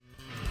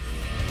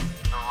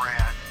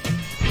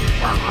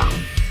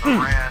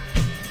rant.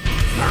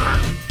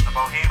 The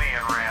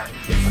Bohemian rant.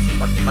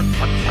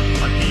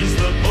 He's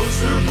the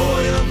poster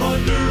boy of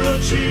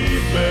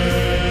underachievement.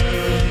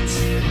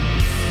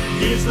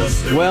 He's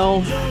the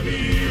Well,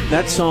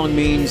 that song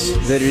means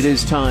that it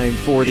is time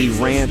for the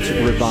rant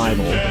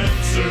revival.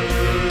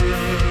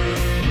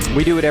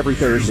 We do it every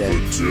Thursday,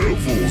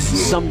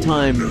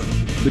 sometime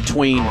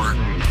between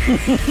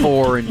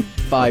 4 and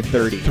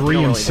 5:30.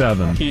 3 and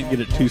 7. Can't get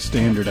it too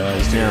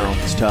standardized here. No,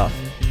 it's tough.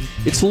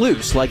 It's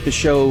loose, like the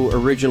show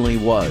originally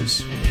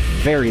was.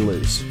 Very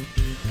loose.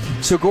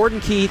 So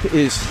Gordon Keith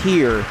is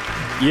here.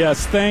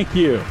 Yes, thank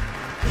you.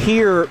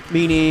 Here,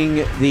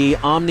 meaning the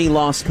Omni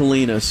Las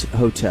Colinas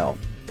Hotel.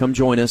 Come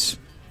join us.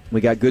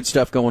 We got good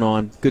stuff going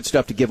on, good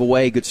stuff to give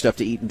away, good stuff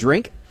to eat and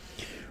drink.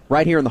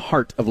 Right here in the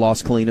heart of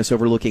Las Colinas,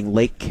 overlooking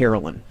Lake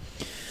Carolyn.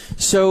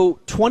 So,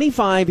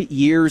 25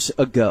 years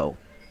ago,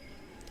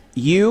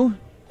 you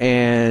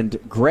and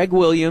Greg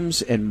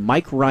Williams and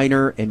Mike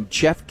Reiner and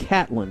Jeff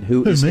Catlin,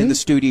 who is in the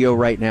studio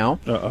right now.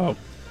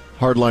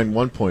 Hardline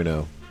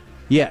 1.0.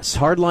 Yes,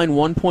 Hardline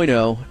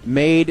 1.0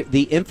 made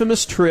the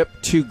infamous trip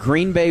to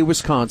Green Bay,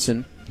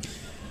 Wisconsin.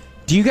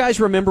 Do you guys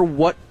remember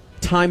what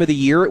time of the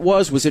year it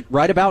was? Was it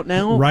right about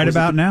now? Right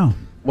about now.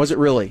 Was it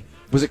really?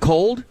 Was it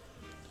cold?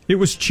 It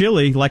was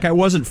chilly. Like, I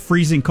wasn't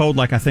freezing cold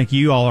like I think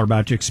you all are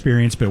about to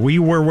experience, but we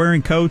were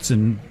wearing coats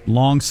and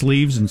long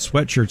sleeves and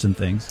sweatshirts and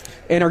things.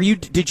 And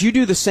did you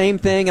do the same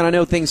thing? And I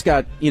know things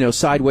got,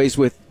 sideways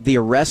with the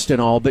arrest and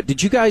all, but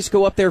did you guys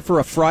go up there for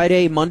a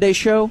Friday, Monday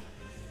show?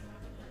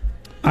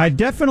 I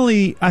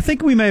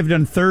think we may have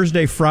done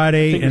Thursday,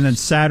 Friday, and then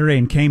Saturday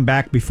and came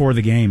back before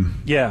the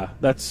game. Yeah,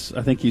 I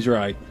think he's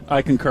right.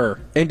 I concur.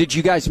 And did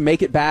you guys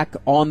make it back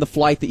on the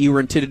flight that you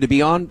were intended to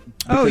be on?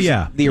 Oh,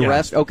 yeah. The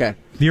arrest? Okay.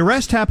 The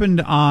arrest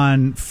happened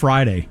on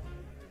Friday.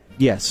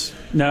 Yes.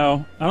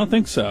 No, I don't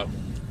think so.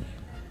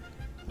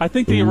 I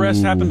think the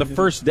arrest happened the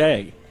first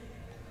day.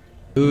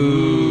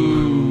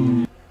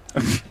 Ooh.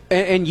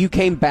 And you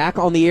came back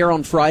on the air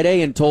on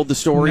Friday and told the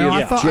story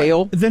of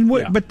jail?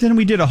 But then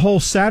we did a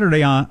whole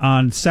Saturday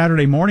on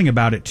Saturday morning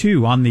about it,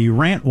 too, on the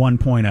Rant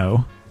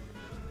 1.0.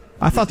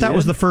 I thought that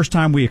was the first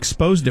time we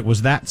exposed it,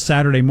 was that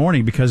Saturday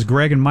morning, because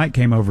Greg and Mike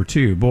came over,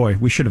 too. Boy,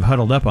 we should have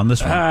huddled up on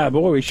this one.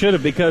 Boy, we should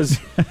have, because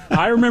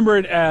I remember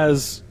it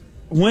as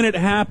when it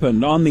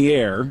happened on the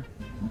air.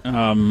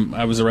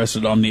 I was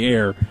arrested on the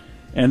air.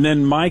 And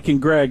then Mike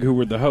and Greg, who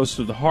were the hosts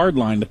of the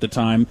Hardline at the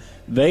time,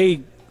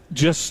 they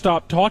just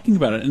stopped talking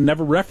about it and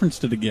never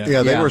referenced it again.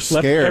 Yeah, they were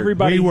scared.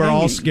 We were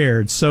all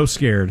scared, so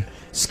scared.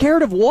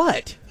 Scared of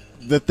what?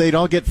 That they'd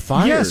all get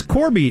fired. Yes,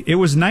 Corby. It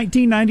was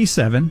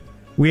 1997.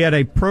 We had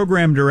a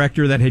program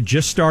director that had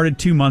just started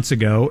 2 months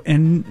ago,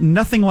 and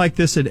nothing like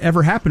this had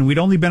ever happened. We'd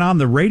only been on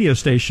the radio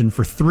station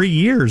for 3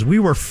 years. We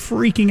were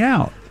freaking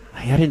out.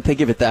 I didn't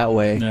think of it that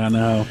way. Yeah,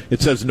 no.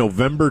 It says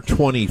November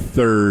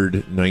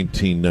 23rd,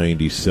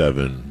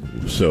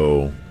 1997.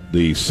 So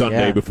the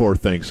Sunday before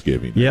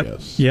Thanksgiving, I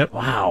guess. Yep.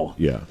 Wow.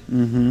 Yeah.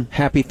 Mm-hmm.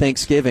 Happy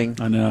Thanksgiving.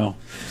 I know.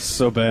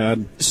 So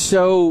bad.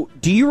 So,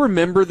 do you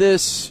remember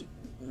this,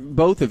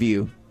 both of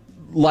you?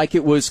 Like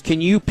it was, can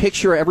you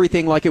picture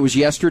everything like it was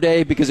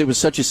yesterday, because it was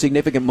such a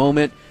significant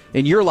moment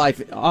in your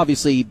life?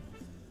 Obviously,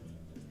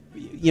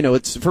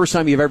 it's the first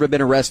time you've ever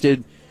been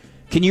arrested.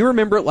 Can you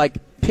remember it like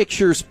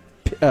pictures,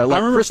 like I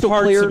remember crystal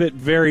parts clear? of it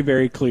very,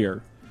 very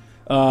clear.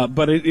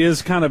 But it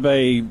is kind of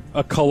a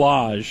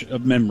collage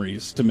of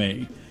memories to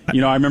me.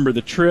 I remember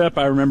the trip.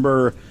 I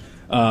remember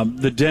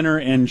the dinner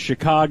in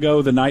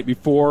Chicago the night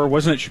before.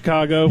 Wasn't it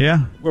Chicago?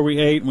 Yeah. Where we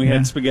ate and we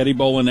had spaghetti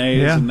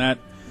bolognese, and that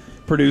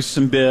produced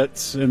some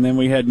bits. And then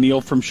we had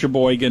Neil from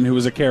Sheboygan, who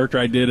was a character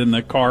I did in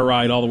the car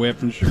ride all the way up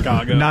from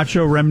Chicago.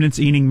 Nacho Remnants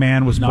Eating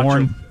Man was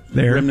born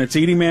there. Remnants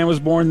Eating Man was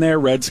born there.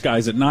 Red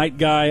Skies at Night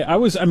guy.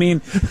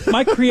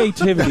 My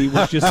creativity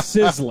was just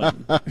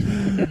sizzling.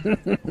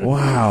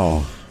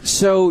 Wow.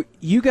 So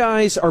you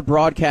guys are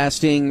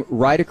broadcasting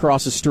right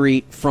across the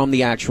street from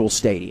the actual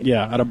stadium.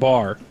 Yeah, at a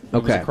bar. It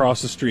was Okay.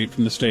 across the street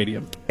from the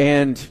stadium.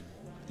 And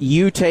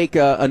you take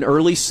an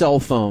early cell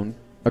phone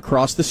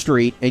across the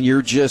street, and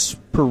you're just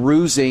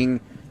perusing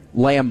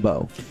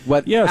Lambeau.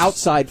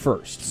 Outside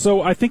first.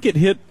 So I think it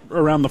hit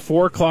around the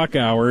 4 o'clock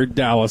hour,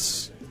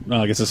 Dallas.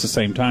 Well, I guess it's the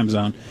same time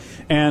zone.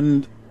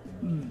 And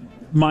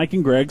Mike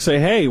and Greg say,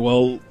 hey,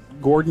 well,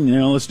 Gordon,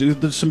 let's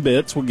do some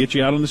bits. We'll get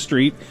you out on the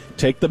street.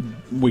 Take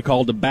we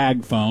called a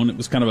bag phone. It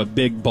was kind of a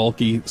big,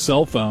 bulky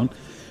cell phone.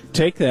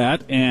 Take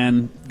that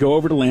and go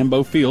over to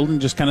Lambeau Field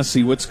and just kind of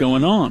see what's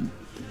going on.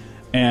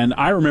 And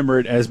I remember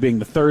it as being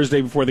the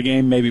Thursday before the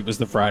game. Maybe it was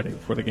the Friday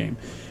before the game.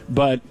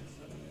 But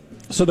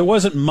so there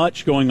wasn't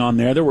much going on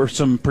there. There were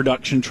some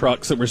production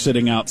trucks that were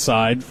sitting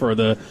outside for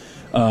the,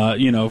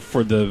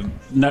 for the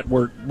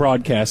network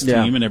broadcast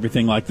team and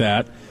everything like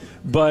that.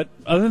 But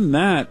other than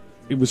that,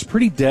 it was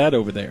pretty dead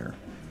over there.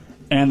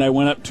 And I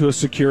went up to a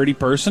security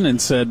person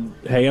and said,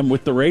 hey, I'm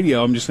with the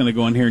radio. I'm just going to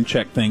go in here and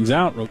check things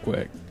out real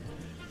quick.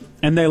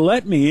 And they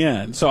let me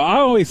in. So I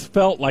always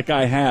felt like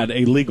I had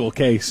a legal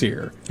case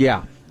here.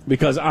 Yeah.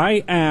 Because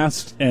I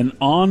asked, and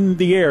on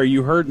the air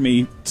you heard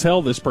me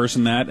tell this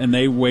person that, and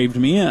they waved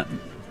me in.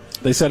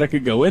 They said I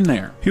could go in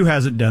there. Who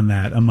hasn't done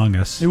that among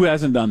us? Who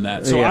hasn't done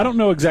that? So I don't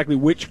know exactly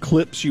which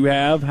clips you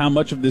have, how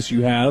much of this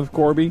you have,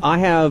 Corby. I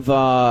have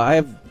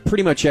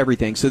pretty much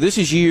everything. So this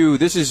is you.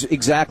 This is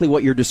exactly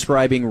what you're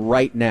describing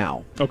right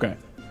now. Okay.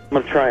 I'm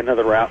going to try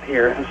another route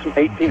here. Some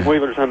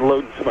 18-wheelers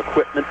unloading some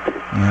equipment.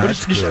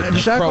 Just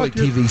probably like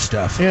TV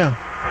stuff. Yeah.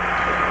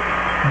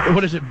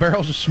 What is it,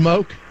 barrels of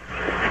smoke?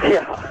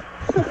 Yeah.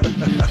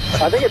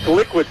 I think it's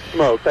liquid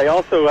smoke. They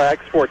also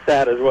export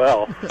that as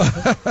well.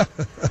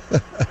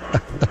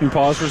 Can you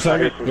pause for a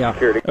second? Yeah.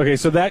 Okay,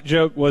 so that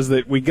joke was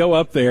that we go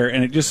up there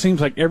and it just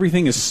seems like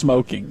everything is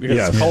smoking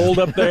because it's cold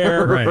up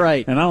there.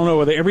 Right. And I don't know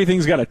whether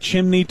everything's got a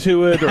chimney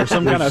to it or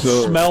some kind of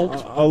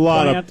smelt. A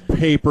lot of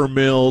paper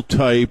mill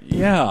type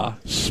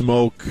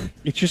smoke.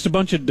 It's just a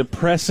bunch of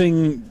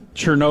depressing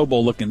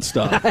Chernobyl-looking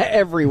stuff.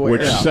 Everywhere.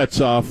 Which sets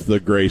off the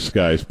gray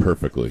skies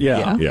perfectly.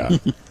 Yeah.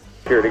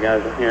 Security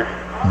guys in here.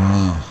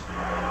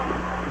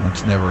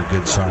 That's never a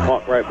good sign.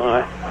 Walk right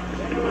by.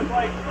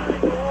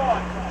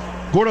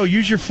 Gordo,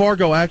 use your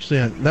Fargo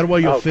accent. That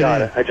way you'll fit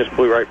in. I just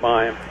blew right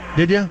by him.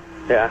 Did you?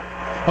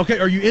 Yeah. Okay,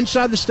 are you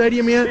inside the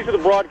stadium yet? These are the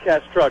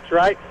broadcast trucks,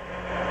 right?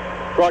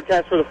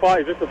 Broadcast for the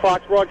Fox. Is this the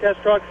Fox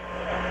broadcast trucks?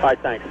 All right,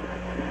 thanks.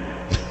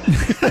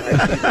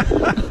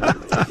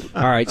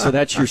 All right, so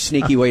that's your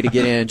sneaky way to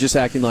get in, just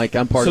acting like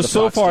I'm part of the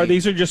Fox far, team.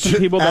 these are just some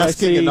people that I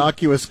see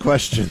innocuous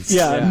questions.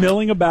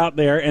 milling about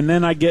there, and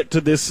then I get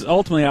to this.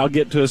 Ultimately, I'll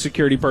get to a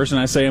security person.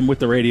 I say I'm with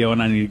the radio,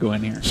 and I need to go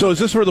in here. So is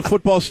this where the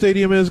football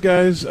stadium is,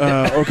 guys?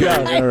 Okay.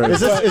 All right. Is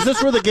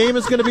this where the game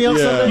is going to be on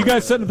Sunday? You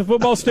guys sitting at the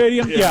football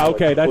stadium? Yeah,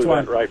 okay, that's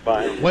why. Right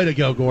by him. Way to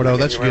go, Gordo.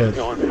 That's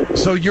good.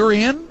 So you're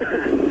in?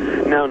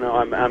 No,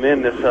 I'm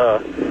in this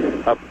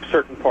a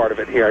certain part of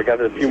it here. I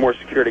got a few more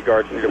security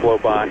guards I need to blow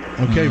by.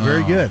 Okay,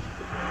 very good.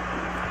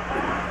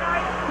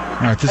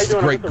 All right, this is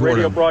great, the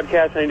radio Gordo.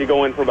 broadcast. I need to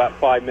go in for about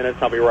 5 minutes.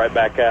 I'll be right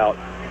back out.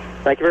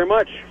 Thank you very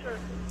much.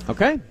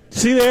 Okay.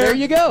 See there? There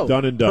you go.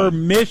 Done and done.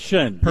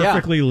 Permission.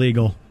 Perfectly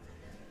legal.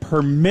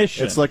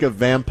 Permission. It's like a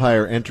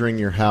vampire entering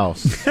your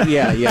house.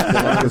 Yeah.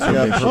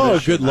 Oh,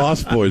 good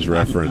Lost Boys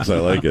reference. I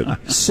like it.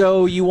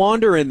 So you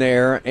wander in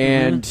there,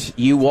 and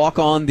you walk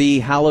on the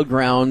hallowed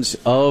grounds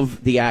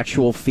of the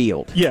actual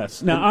field.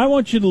 Yes. Now, I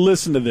want you to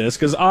listen to this,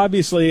 because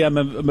obviously I'm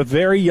a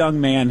very young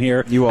man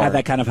here. You are. I have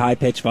that kind of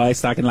high-pitched voice,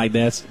 talking like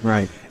this.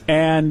 Right.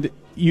 And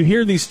you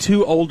hear these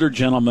two older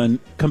gentlemen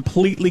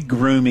completely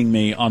grooming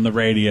me on the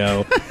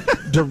radio,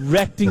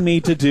 directing me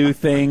to do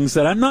things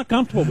that I'm not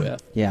comfortable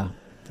with. Yeah.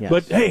 Yes.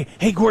 But,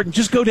 hey, Gordon,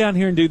 just go down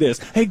here and do this.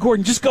 Hey,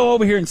 Gordon, just go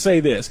over here and say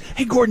this.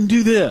 Hey, Gordon,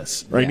 do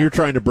this. Right, and you're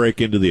trying to break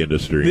into the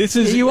industry.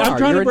 I'm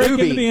trying to break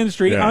into the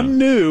industry. Yeah. I'm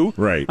new.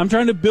 Right. I'm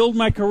trying to build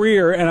my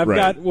career, and I've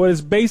got what is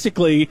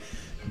basically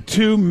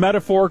two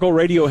metaphorical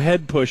radio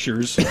head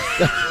pushers. All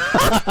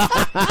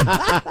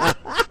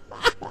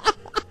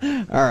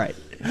right.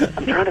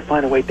 I'm trying to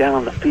find a way down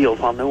on the field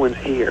while no one's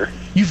here.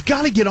 You've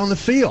got to get on the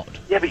field.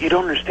 Yeah, but you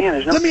don't understand.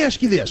 There's no. Let me ask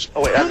you this.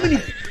 Oh, wait,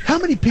 how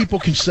many people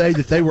can say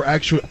that they were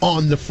actually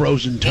on the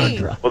frozen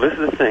tundra? Well, this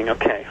is the thing.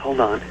 Okay, hold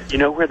on. You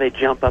know where they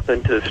jump up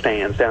into the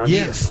stands down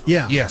here?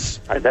 Yeah. Yes.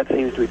 All right, that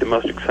seems to be the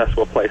most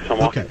accessible place, so I'm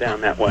walking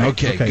down that way.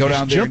 Okay, go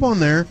down there. Jump on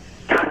there.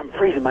 God, I'm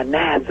freezing my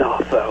nads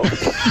off, though.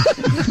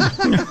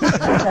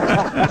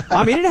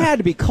 I mean, it had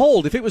to be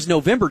cold. If it was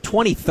November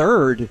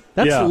 23rd,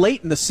 that's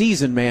late in the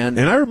season, man.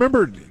 And I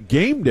remember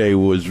game day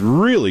was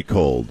really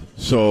cold.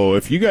 So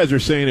if you guys are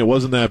saying it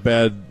wasn't that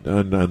bad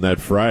on that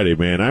Friday,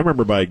 man, I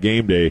remember by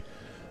game day,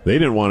 they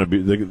didn't want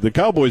to be. The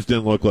Cowboys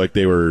didn't look like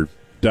they were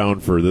down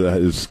for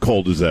as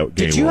cold as that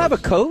game was. Did you have a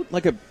coat?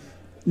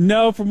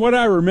 No, from what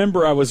I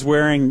remember, I was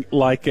wearing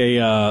like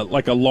a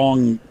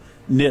long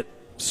knit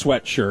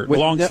sweatshirt,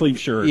 long sleeve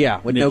shirt. Yeah,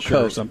 with no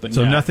coat or something.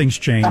 So nothing's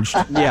changed.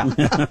 Yeah.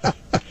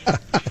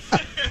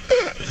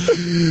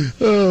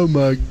 Oh,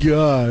 my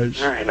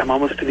gosh. All right, I'm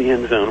almost to the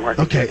end zone.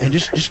 Okay, and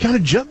just kind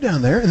of jump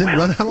down there and then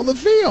run out on the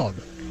field.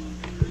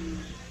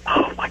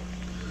 Oh, my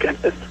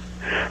goodness.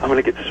 I'm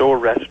going to get so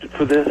arrested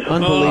for this.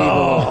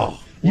 Unbelievable.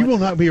 You will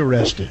not be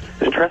arrested.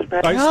 Is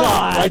trespass? All right,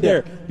 stop right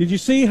there. Did you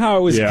see how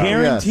it was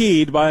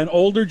guaranteed by an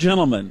older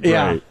gentleman?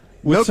 Yeah. Right.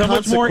 With No so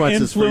much more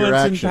consequences for your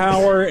influence and actions.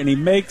 power, and he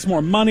makes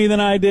more money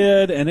than I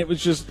did, and it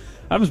was just,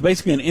 I was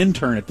basically an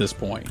intern at this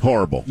point.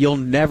 Horrible. You'll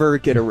never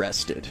get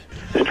arrested.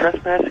 Is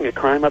trespassing a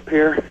crime up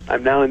here?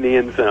 I'm now in the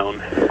end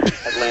zone at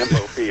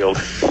Lambeau Field.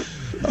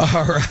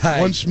 All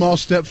right. One small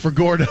step for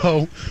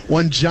Gordo,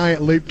 one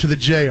giant leap to the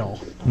jail.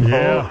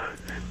 Yeah.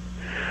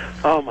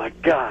 Oh, my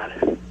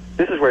God.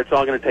 This is where it's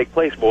all going to take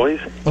place,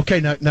 boys. Okay,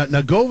 now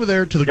go over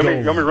there to the You goal.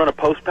 want me to run a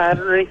post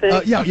pattern or anything?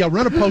 Yeah,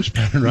 run a post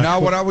pattern right Now,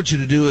 quick. what I want you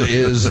to do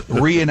is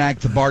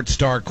reenact the Bart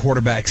Starr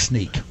quarterback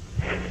sneak.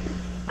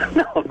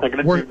 No, I'm not going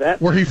to do that.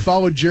 Where he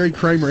followed Jerry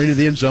Kramer into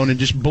the end zone and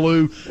just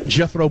blew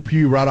Jethro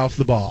Pugh right off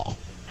the ball.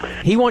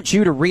 He wants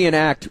you to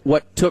reenact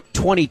what took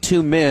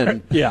 22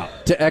 men Yeah.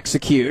 to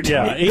execute.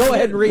 Yeah. Go ahead and It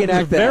was a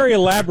reenact that. very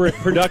elaborate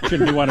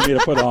production he wanted me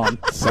to put on.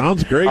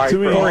 Sounds great All right, to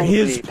me. for all Or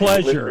his the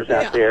pleasure. listeners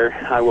out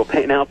there, I will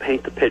now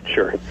paint the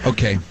picture.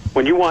 Okay.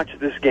 When you watch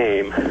this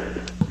game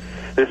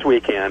this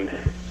weekend,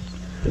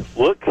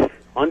 look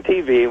on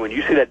TV, when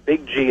you see that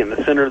big G in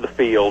the center of the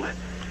field,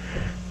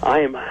 I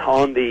am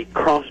on the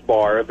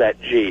crossbar of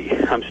that G.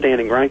 I'm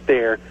standing right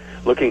there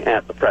looking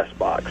at the press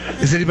box.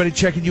 Is anybody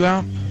checking you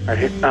out? Right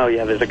here. Oh,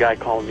 yeah, there's a guy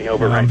calling me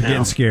over right I'm now.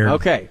 getting scared.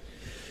 Okay.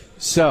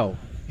 So,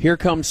 here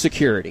comes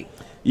security.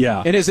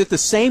 Yeah. And is it the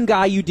same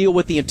guy you deal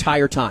with the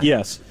entire time?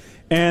 Yes.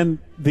 And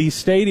the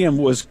stadium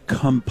was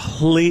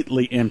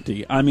completely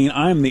empty. I mean,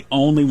 I'm the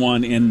only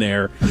one in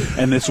there,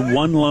 and this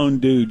one lone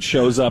dude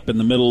shows up in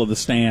the middle of the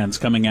stands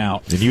coming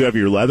out. And you have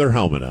your leather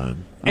helmet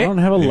on. I don't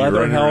have a And you're leather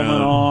running helmet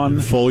around on.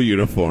 in full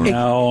uniform.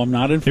 No, I'm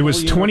not in full It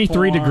was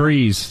 23 uniform.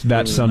 degrees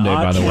that Sunday,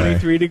 Not by the way.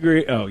 23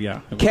 degrees. Oh,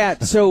 yeah.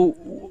 Cat,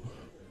 so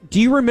do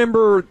you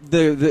remember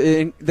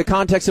the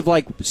context of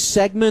like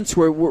segments?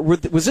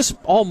 Was this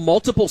all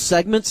multiple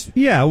segments?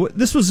 Yeah,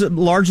 this was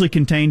largely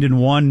contained in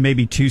one,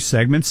 maybe two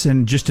segments,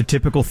 and just a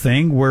typical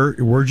thing where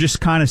we're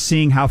just kind of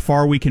seeing how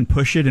far we can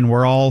push it, and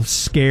we're all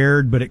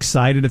scared but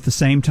excited at the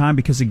same time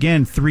because,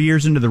 again, 3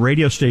 years into the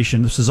radio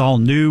station, this is all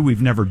new.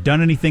 We've never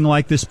done anything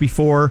like this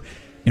before,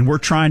 and we're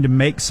trying to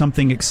make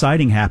something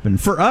exciting happen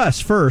for us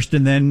first,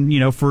 and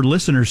then, for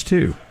listeners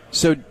too.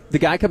 So the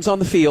guy comes on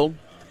the field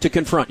to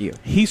confront you.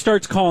 He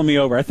starts calling me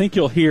over. I think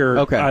you'll hear.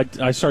 Okay.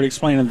 I started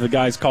explaining that the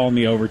guy's calling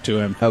me over to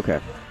him. Okay.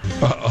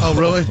 Oh,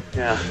 really?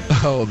 Yeah.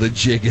 Oh, the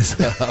jig is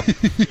up.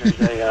 There's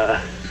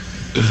a,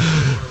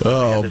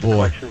 Oh, there's a boy.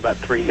 collection of about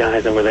 3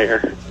 guys over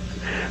there.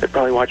 They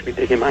probably watch me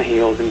digging my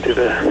heels into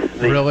the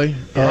Really?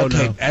 Oh,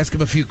 Okay, no. ask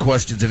him a few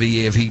questions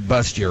if he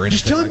busts you or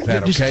Just anything tell him, like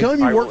that, just okay? tell him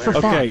you I work will. for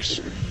Okay.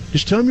 Fox.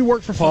 Just tell him you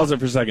work for Pause Fox. it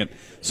for a second.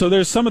 So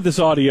there's some of this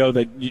audio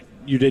that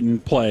you didn't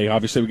play.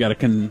 Obviously, we got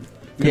to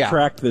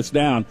contract this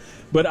down.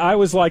 But I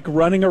was like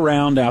running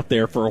around out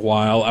there for a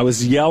while. I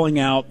was yelling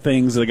out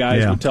things the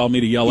guys would tell me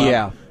to yell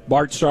Yeah. out.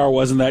 Bart Starr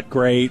wasn't that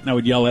great, and I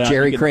would yell it out.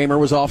 Jerry Kramer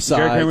was offside.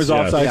 Jerry Kramer was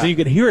offside. Yeah. So you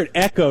could hear it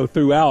echo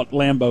throughout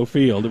Lambeau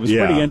Field. It was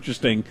Yeah. pretty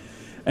interesting.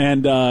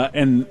 And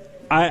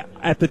I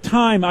at the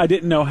time I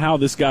didn't know how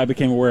this guy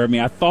became aware of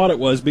me. I thought it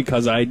was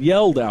because I had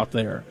yelled out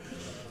there.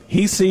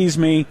 He sees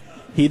me.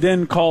 He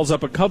then calls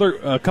up a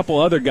couple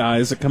other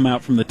guys that come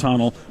out from the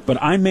tunnel, but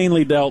I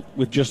mainly dealt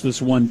with just this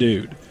one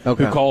dude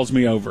who calls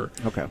me over.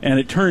 Okay. And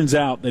it turns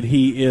out that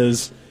he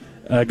is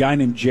a guy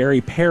named Jerry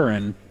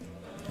Perrin,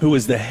 who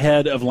is the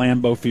head of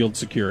Lambeau Field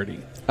security.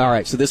 All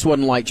right, so this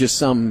wasn't like just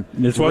some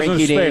This wasn't a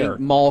rinky-dink spare.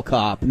 mall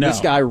cop. No. This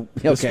guy. Okay.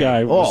 This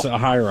guy was a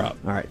higher up.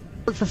 All right.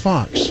 Work for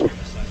Fox.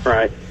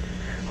 Right.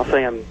 I'll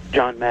say I'm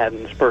John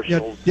Madden's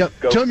personal. Yeah.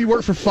 ghost. Tell him you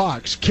work for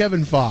Fox.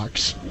 Kevin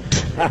Fox.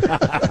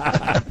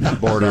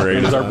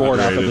 Underrated, It was our board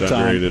op at the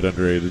time.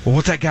 Underrated. Well,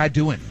 what's that guy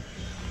doing?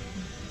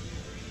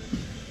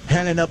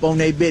 Handing up on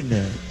their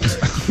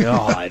business.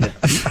 God.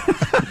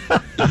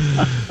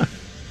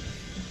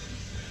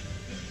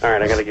 All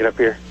right, I got to get up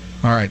here.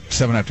 All right,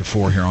 7 after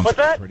 4 here on What's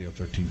that? Radio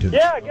 13.2.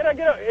 Yeah, get up.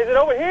 Is it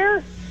over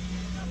here?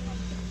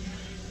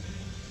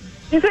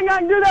 You think I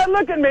can do that?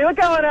 Look at me. Look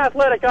how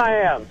unathletic I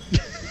am.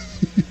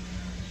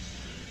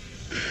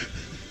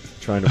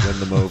 Trying to win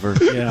them over.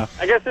 Yeah.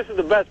 I guess this is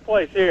the best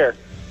place here.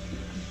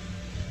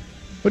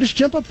 Well, just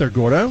jump up there,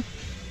 Gordo.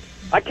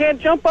 I can't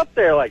jump up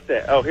there like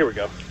that. Oh, here we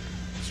go.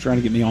 He's trying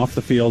to get me off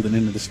the field and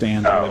into the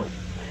stands. Oh.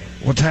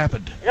 What's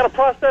happened? I got a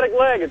prosthetic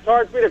leg. It's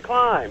hard for me to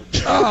climb.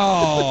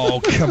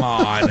 Oh, come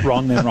on.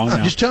 Wrong man, wrong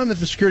now. Just tell him that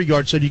the security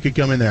guard said you could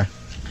come in there.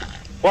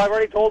 Well, I've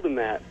already told him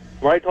that.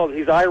 I've already told him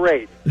he's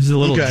irate. This is a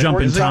little Okay.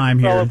 jump in time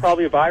Fellow here.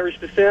 probably of Irish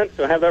descent.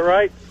 Do I have that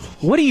right?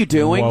 What are you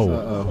doing?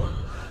 Whoa.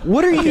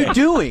 What are you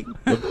doing?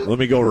 Let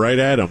me go right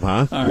at him,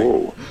 huh? All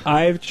right.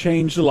 I've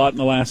changed a lot in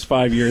the last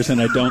 5 years,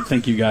 and I don't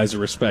think you guys are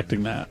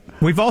respecting that.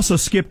 We've also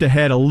skipped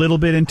ahead a little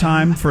bit in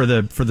time for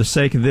the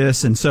sake of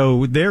this, and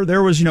so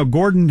there was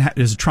Gordon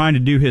is trying to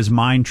do his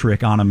mind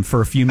trick on him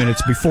for a few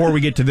minutes before we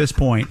get to this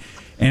point,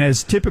 and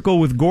as typical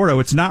with Gordo,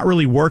 it's not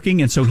really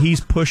working, and so he's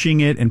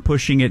pushing it and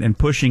pushing it and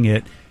pushing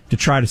it to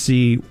try to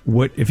see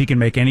if he can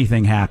make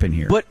anything happen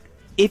here. But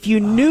if you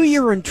knew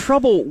you were in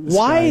trouble, This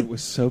why guy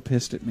was so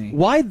pissed at me.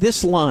 why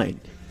this line?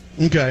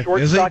 Okay.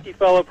 Short, Is he? stocky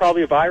fellow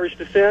probably of Irish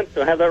descent.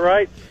 Do I have that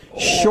right?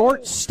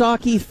 Short,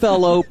 stocky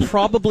fellow,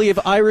 probably of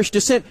Irish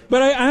descent.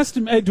 But I asked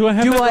him, hey, do I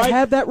have Do that I right?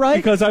 have that right?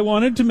 Because I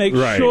wanted to make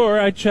Right. sure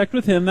I checked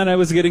with him that I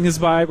was getting his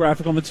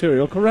biographical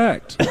material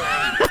correct.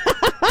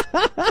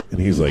 And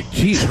he's like,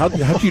 geez, how'd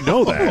you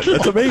know that?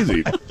 That's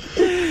amazing.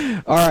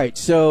 All right,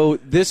 so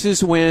this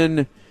is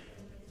when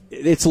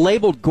it's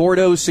labeled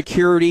Gordo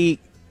security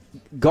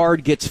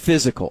guard gets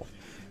physical.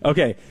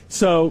 Okay,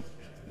 so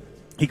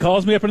he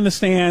calls me up in the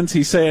stands.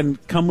 He's saying,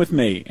 come with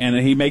me. And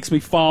he makes me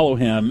follow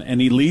him,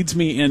 and he leads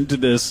me into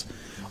this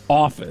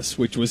office,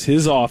 which was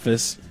his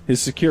office,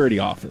 his security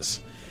office.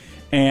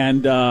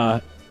 And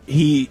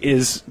he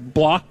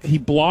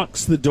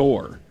blocks the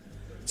door,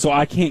 so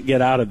I can't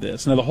get out of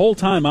this. Now, the whole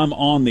time I'm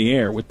on the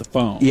air with the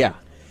phone. Yeah.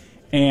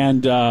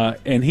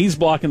 And he's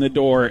blocking the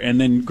door,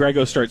 and then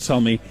Grego starts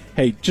telling me,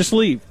 hey, just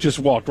leave. Just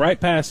walk right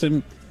past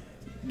him.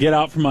 Get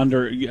out from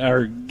under,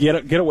 or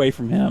get away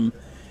from him.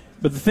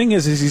 But the thing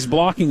is he's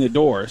blocking the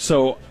door.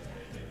 So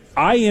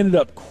I ended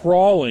up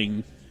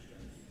crawling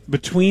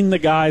between the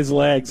guy's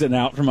legs and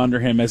out from under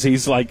him as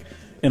he's like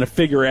in a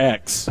figure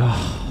X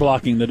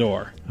blocking the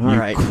door. All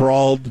right.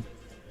 Crawled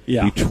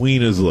Yeah.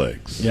 between his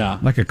legs. Yeah.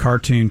 Like a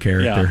cartoon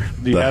character.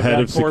 Do you The have head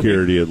that, of Corby?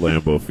 security at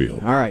Lambeau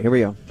Field. All right, here we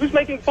go. Who's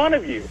making fun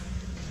of you?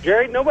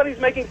 Jerry, nobody's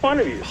making fun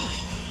of you.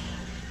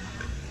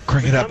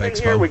 Crank it up,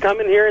 We come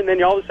in here, and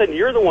then all of a sudden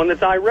you're the one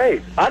that's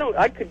irate.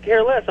 I could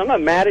care less. I'm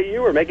not mad at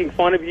you or making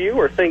fun of you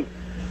or think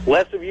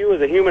less of you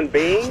as a human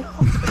being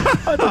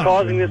for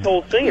causing this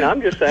whole scene.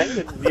 I'm just saying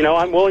that,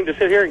 I'm willing to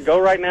sit here and go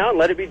right now and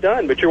let it be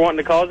done. But you're wanting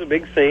to cause a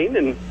big scene,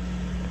 and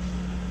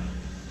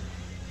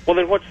well,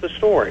 then what's the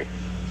story?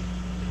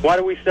 Why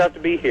do we still have to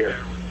be here?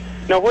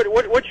 Now,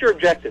 what's your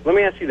objective? Let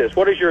me ask you this.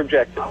 What is your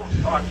objective?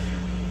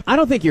 I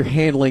don't think you're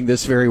handling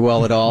this very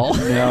well at all.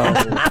 No.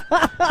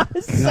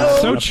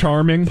 So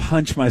charming.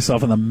 Punch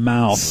myself in the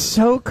mouth.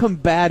 So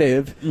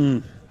combative.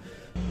 To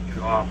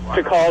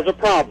cause a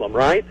problem,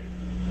 right?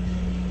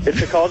 It's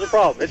to cause a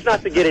problem. It's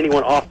not to get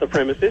anyone off the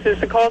premises.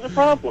 It's to cause a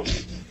problem.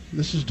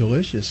 This is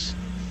delicious.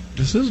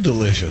 This is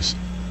delicious.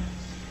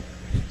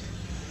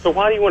 So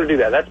why do you want to do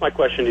that? That's my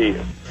question to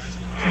you.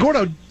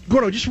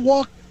 Gordo, just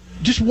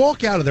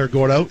walk out of there,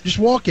 Gordo. Just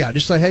walk out.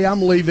 Just say, "Hey,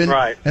 I'm leaving,"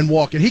 Right. and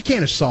walk in. He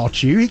can't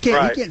assault you. He can't.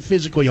 Right. He can't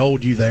physically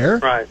hold you there.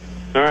 Right.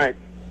 All right.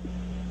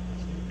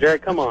 Jerry,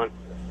 come on.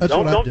 That's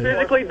what I Don't do.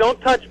 physically. Don't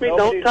touch me.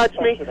 Don't touch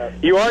me.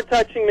 You are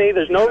touching me.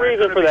 There's no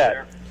reason for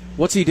that.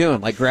 What's he doing?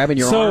 Like grabbing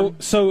your arm?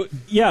 So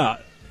yeah.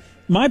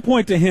 My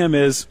point to him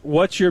is,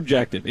 what's your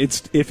objective?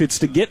 If it's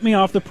to get me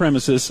off the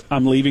premises,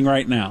 I'm leaving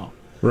right now.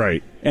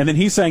 Right. And then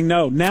he's saying,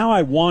 no, now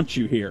I want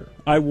you here.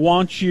 I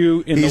want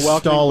you in He's the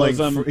welcoming stalling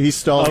bosom he's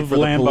stalling of for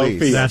the Lambeau police.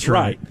 Field. That's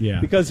right, yeah.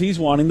 Because he's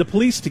wanting the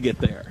police to get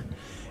there.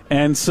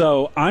 And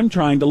so I'm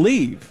trying to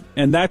leave.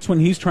 And that's when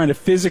he's trying to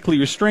physically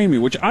restrain me,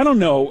 which I don't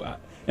know,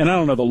 and I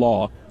don't know the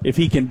law, if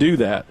he can do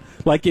that.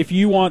 Like, if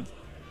you want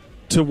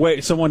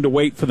to someone to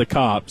wait for the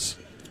cops,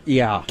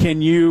 Yeah.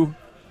 can you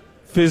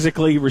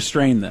physically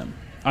restrain them?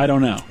 I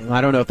don't know.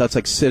 I don't know if that's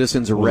like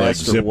citizen's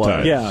arrest like or zip what.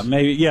 ties. Yeah,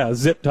 maybe. Yeah,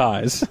 zip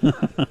ties.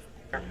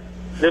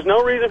 There's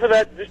no reason for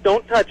that. Just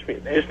don't touch me.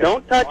 Just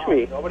don't touch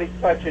me. Nobody's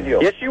touching you.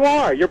 Yes, you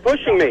are. You're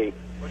pushing me.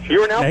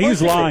 You are now. Now, he's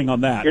pushing lying me.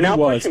 on that. You're He now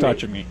was pushing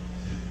touching me.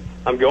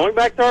 I'm going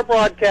back to our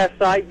broadcast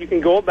site. You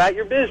can go about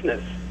your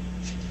business.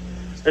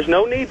 There's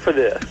no need for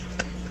this.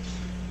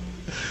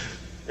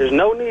 There's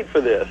no need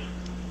for this.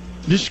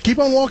 Just keep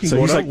on walking, So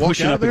Gordo. he's like Walk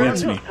pushing out up there.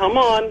 against me. Come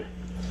on.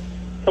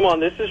 Come on.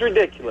 This is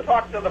ridiculous.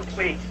 Talk to the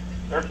police.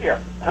 They're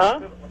here.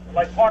 Huh?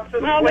 Like, talk to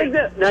the No, police.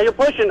 now you're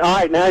pushing. All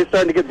right, now he's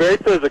starting to get very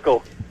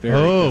physical.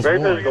 Oh, Very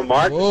boy. physical.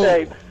 Mark Whoa. the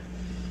tape.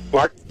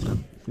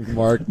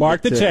 Mark.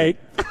 Mark the tape.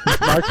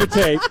 Mark the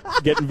tape.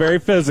 Getting very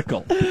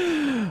physical.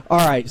 All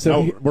right,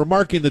 so No, we're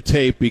marking the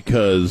tape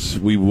because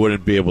we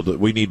wouldn't be able to.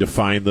 We need to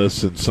find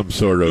this in some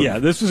sort of. Yeah,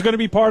 this was going to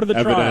be part of the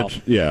trial.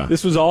 Evidence, yeah.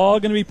 This was all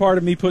going to be part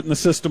of me putting the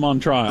system on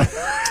trial.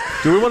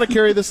 Do we want to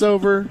carry this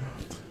over?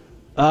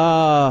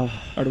 Or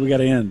do we got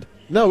to end?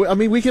 No, I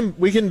mean we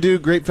can do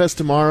Great Fest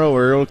tomorrow,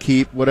 or it'll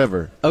keep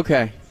whatever.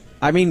 okay.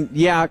 I mean,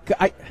 yeah,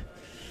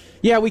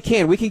 we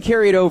can. We can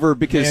carry it over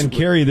because And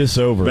carry this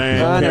over.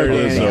 Man, I know, carry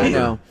this Danny, I over.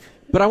 know.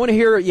 But I want to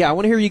hear. Yeah, I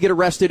want to hear you get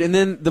arrested, and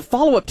then the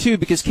follow up too,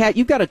 because Kat,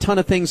 you've got a ton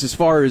of things as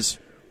far as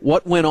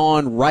what went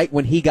on right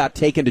when he got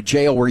taken to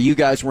jail, where you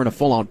guys were in a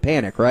full on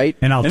panic, right?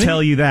 And I'll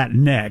tell you that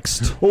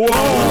next.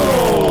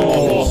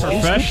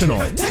 Professional.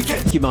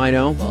 Thank you,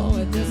 Mino.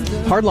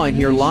 Hardline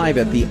here live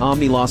at the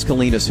Omni Las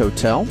Colinas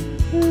Hotel.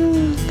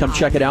 Come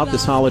check it out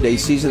this holiday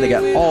season. They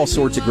got all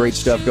sorts of great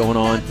stuff going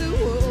on,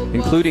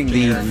 including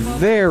the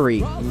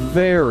very,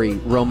 very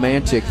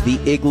romantic The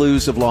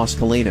Igloos of Las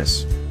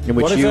Colinas, in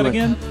which What is that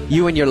again?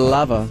 you and your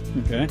lover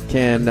Okay.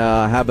 can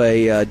have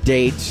a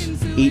date,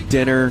 eat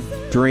dinner,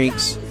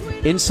 drinks,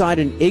 inside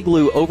an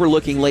igloo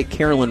overlooking Lake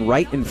Carolyn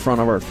right in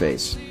front of our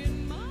face.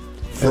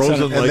 Frozen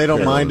And Lake they don't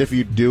Carolyn. mind if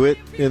you do it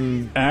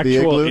in the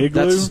Actual igloo?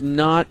 igloo? That's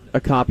not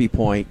a copy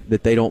point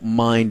that they don't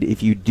mind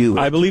if you do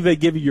it. I believe they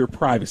give you your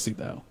privacy,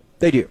 though.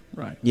 They do.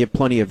 Right. You have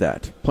plenty of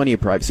that. Plenty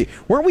of privacy.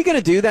 Weren't we going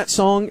to do that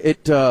song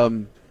at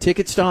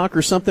Ticket Stock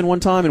or something one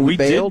time and we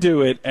did bailed?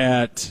 do it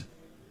at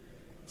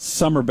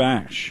Summer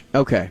Bash.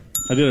 Okay.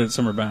 I did it at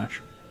Summer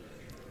Bash.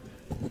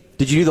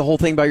 Did you do the whole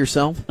thing by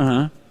yourself?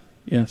 Uh-huh.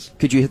 Yes.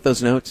 Could you hit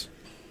those notes?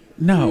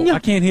 No, I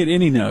can't hit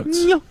any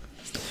notes.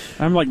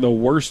 I'm like the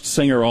worst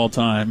singer all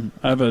time.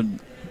 I have a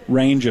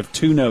range of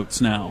 2 notes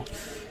now.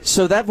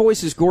 So that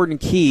voice is Gordon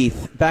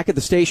Keith. Back at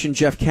the station,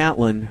 Jeff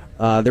Catlin.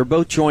 They're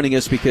both joining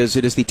us because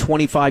it is the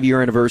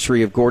 25-year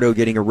anniversary of Gordo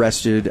getting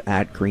arrested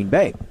at Green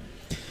Bay.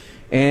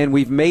 And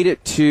we've made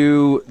it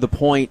to the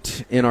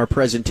point in our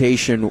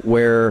presentation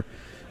where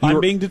I'm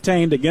being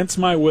detained against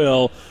my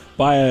will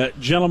by a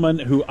gentleman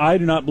who I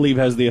do not believe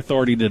has the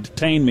authority to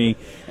detain me,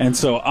 and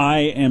so I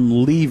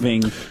am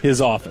leaving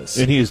his office.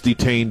 And he has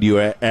detained you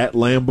at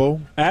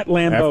Lambeau? At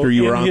Lambeau. After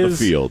you were on the his-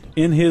 field.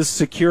 In his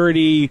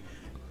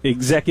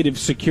executive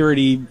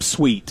security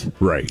suite.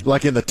 Right.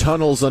 Like in the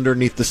tunnels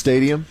underneath the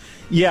stadium?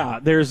 Yeah,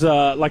 there's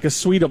like a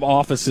suite of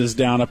offices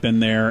down up in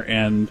there,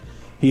 and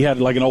he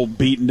had like an old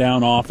beaten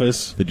down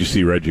office. Did you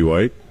see Reggie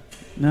White?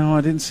 No,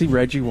 I didn't see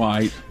Reggie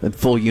White. In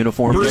full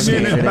uniform.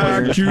 Bringing it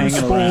back to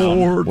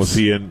sports. Was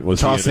he in?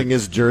 Was Tossing he in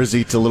his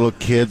jersey to little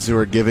kids who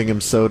are giving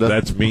him soda.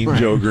 That's Mean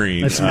Joe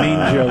Green. That's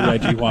Mean Joe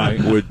Reggie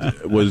White.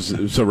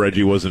 So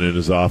Reggie wasn't in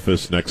his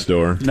office next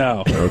door?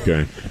 No.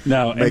 Okay.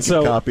 No.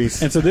 Making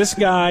copies. And so this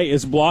guy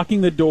is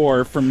blocking the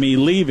door from me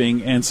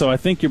leaving, and so I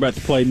think you're about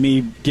to play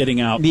me getting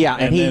out. Yeah,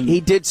 and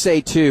he did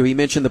say, too, he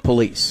mentioned the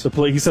police.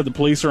 He said the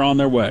police are on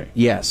their way.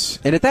 Yes.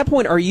 And at that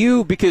point, are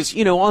you, because,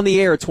 on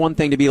the air, it's one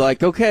thing to be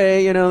like,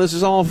 okay, this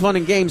is all fun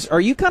and games. Are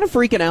you kind of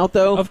freaking out,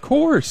 though? Of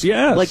course,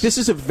 yes. Like, this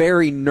is a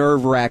very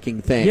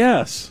nerve-wracking thing.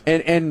 Yes.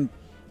 And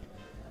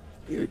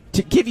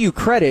to give you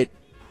credit,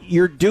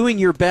 you're doing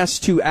your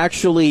best to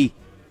actually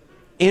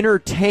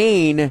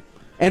entertain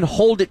and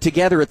hold it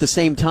together at the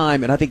same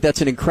time, and I think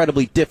that's an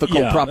incredibly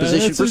difficult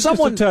proposition for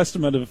someone. It's a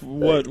testament of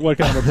what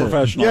kind of a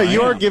professional Yeah, I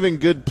you are am. giving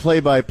good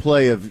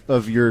play-by-play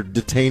of your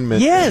detainment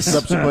and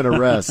subsequent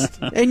arrest.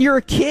 And you're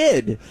a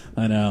kid.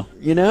 I know.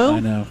 You know? I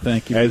know.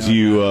 Thank you. As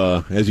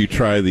you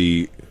try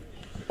the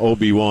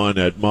Obi-Wan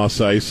at Mos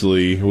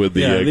Eisley with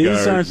the these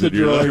guards aren't the that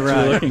you're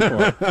droids you're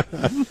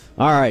looking for.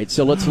 All right,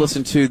 so let's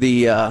listen to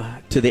the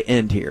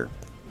end here.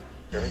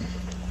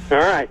 All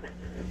right.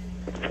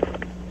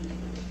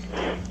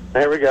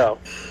 There we go.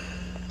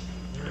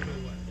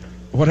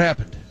 What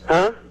happened?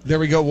 Huh? There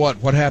we go.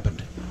 What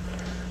happened?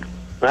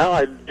 Well,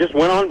 I just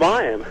went on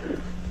by him.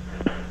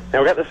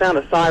 Now we got the sound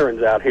of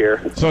sirens out here.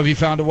 So have you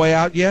found a way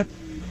out yet?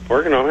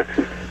 Working on it.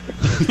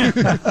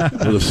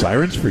 Are the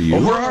sirens for you?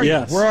 Well, where are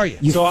Yes. you? Where are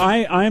you? So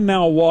I'm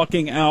now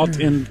walking out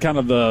in kind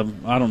of the,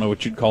 I don't know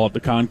what you'd call it,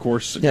 the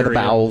concourse area. The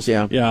bowels,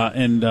 yeah. Yeah,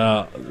 and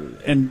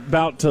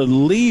about to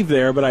leave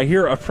there, but I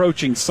hear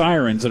approaching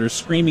sirens that are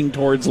screaming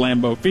towards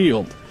Lambeau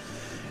Field.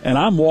 And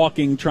I'm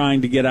walking,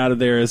 trying to get out of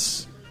there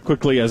as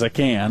quickly as I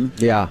can.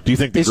 Yeah. Do you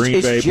think the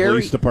Green Bay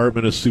Police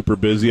Department is super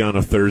busy on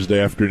a Thursday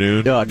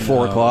afternoon? No, at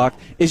 4 o'clock.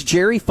 Is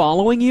Jerry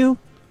following you?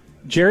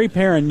 Jerry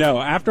Perrin, no.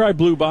 After I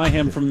blew by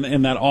him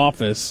in that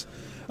office,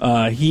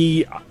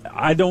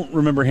 I don't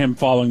remember him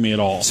following me at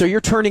all. So you're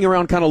turning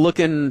around kind of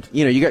looking,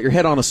 you got your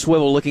head on a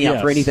swivel looking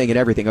out for anything and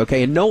everything,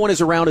 okay? And no one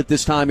is around at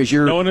this time as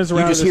no one is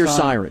around. You just hear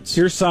sirens.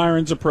 Hear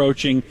sirens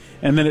approaching,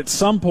 and then at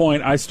some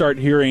point I start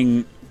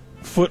hearing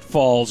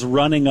footfalls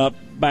running up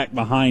back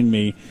behind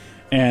me.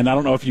 And I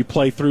don't know if you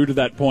play through to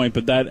that point,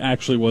 but that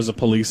actually was a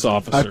police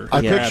officer.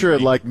 I picture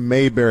it like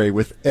Mayberry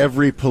with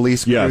every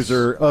police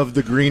cruiser of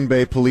the Green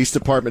Bay Police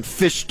Department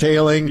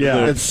fishtailing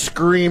and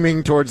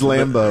screaming towards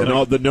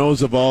Lambeau. And the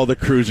nose of all the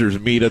cruisers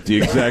meet at the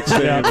exact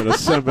same in a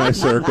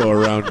semicircle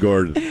around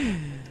Gordon.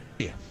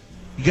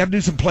 You got to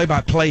do some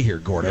play-by-play here,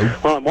 Gordo.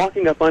 Well, I'm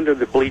walking up under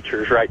the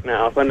bleachers right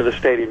now, up under the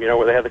stadium,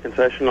 where they have the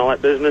concession and all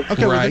that business.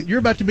 Okay, well, you're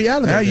about to be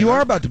out of there. Yeah, you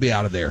are about to be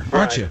out of there,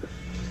 aren't you?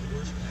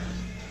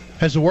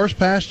 Has the worst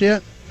passed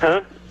yet?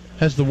 Huh?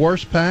 Has the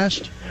worst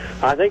passed?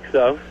 I think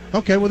so.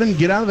 Okay, well then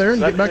get out of there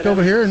and get back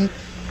over here. And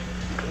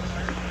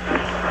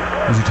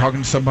was he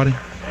talking to somebody?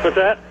 What's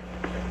that?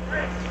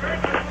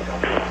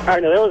 All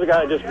right, now there was a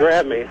guy that just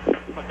grabbed me.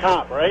 A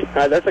cop, right? All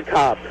right, that's a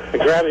cop. He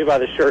grabbed me by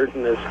the shirt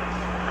and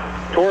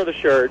tore the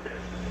shirt.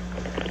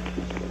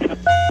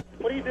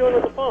 What are you doing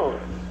with the phone?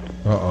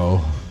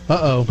 Uh-oh.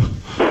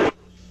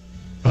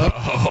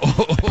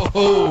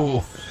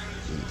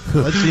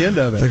 That's the end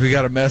of it. I think we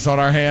got a mess on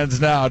our hands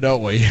now,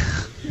 don't we?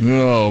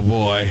 Oh,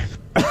 boy.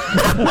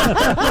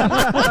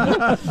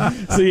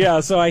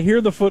 So I hear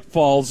the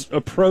footfalls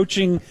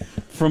approaching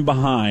from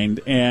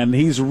behind, and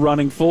he's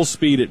running full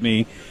speed at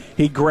me.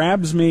 He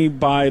grabs me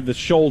by the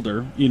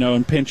shoulder,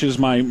 and pinches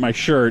my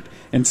shirt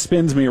and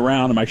spins me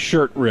around, and my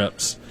shirt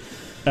rips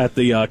at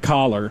the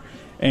collar.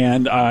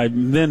 And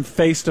I'm then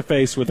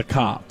face-to-face with a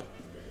cop.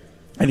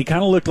 And he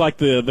kind of looked like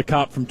the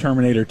cop from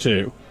Terminator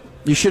 2.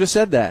 You should have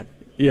said that.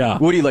 Yeah.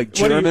 What are you, like,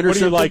 German or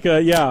something? What are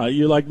you like,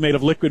 you're like made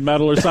of liquid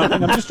metal or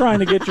something? I'm just trying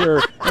to get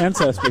your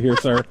ancestry here,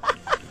 sir.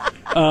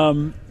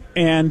 And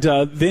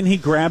then he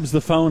grabs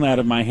the phone out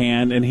of my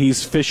hand, and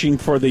he's fishing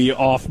for the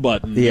off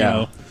button, Of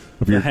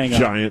your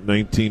giant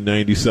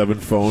 1997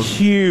 phone.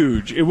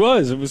 Huge. It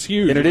was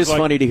huge. And it is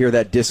funny to hear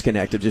that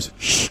disconnect of just,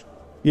 shh.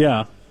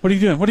 Yeah. What are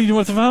you doing? What are you doing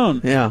with the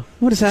phone? Yeah.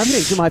 What is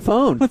happening to my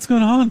phone? What's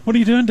going on? What are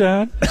you doing,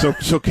 Dad?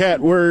 So Kat,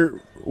 where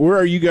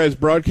are you guys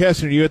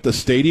broadcasting? Are you at the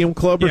Stadium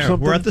Club or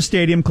something? We're at the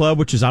Stadium Club,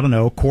 which is,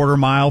 a quarter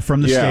mile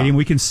from the stadium.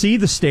 We can see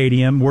the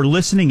stadium. We're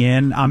listening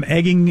in. I'm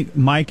egging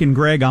Mike and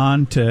Greg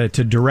on to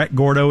direct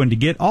Gordo and to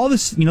get all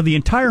this, the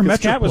entire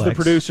Metroplex. Kat was the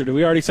producer. Did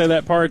we already say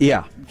that part?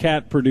 Yeah.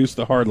 Kat produced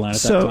the Hardline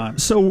at that time.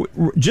 So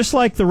just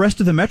like the rest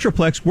of the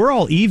Metroplex, we're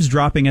all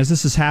eavesdropping as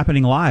this is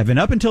happening live. And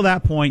up until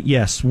that point,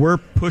 yes, we're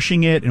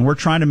pushing it and we're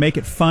trying to make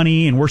it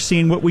funny and we're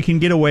seeing what we can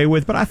get away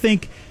with. But I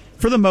think,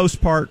 for the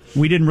most part,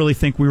 we didn't really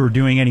think we were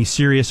doing any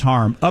serious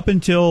harm up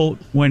until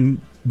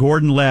when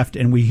Gordon left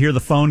and we hear the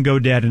phone go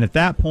dead. And at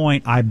that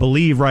point, I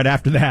believe right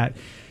after that,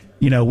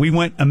 we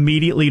went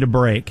immediately to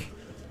break.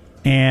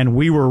 And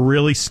we were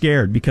really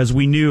scared because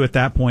we knew at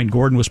that point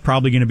Gordon was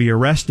probably going to be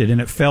arrested. And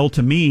it fell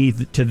to me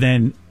to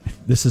then,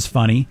 this is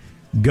funny,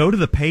 go to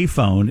the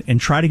payphone and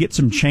try to get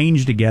some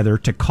change together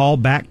to call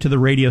back to the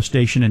radio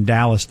station in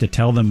Dallas to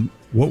tell them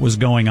what was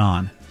going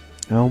on.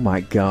 Oh,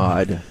 my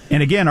God.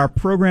 And again, our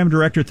program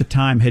director at the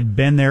time had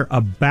been there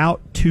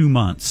about 2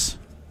 months.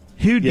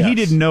 He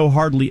didn't know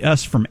hardly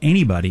us from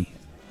anybody.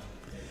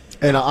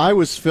 And I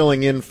was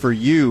filling in for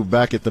you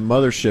back at the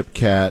mothership,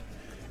 Cat,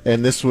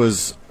 and this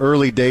was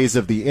early days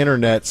of the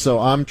internet, so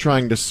I'm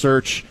trying to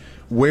search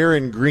where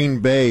in Green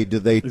Bay do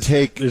they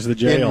take the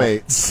jail.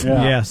 inmates.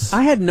 Yeah. Yes.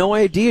 I had no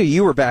idea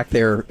you were back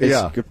there as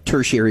a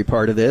tertiary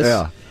part of this.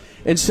 Yeah.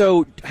 And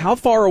so how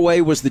far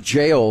away was the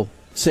jail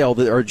cell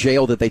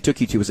that they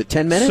took you to? Was it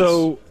 10 minutes?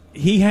 So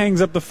he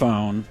hangs up the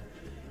phone.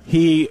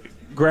 He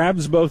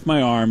grabs both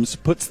my arms,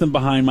 puts them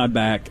behind my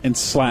back, and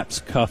slaps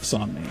cuffs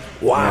on me.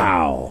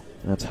 Wow.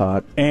 That's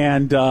hot.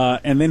 And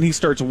then he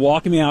starts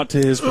walking me out to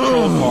his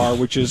patrol car,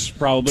 which is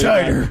probably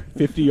about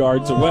 50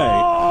 yards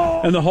away.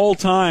 And the whole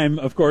time,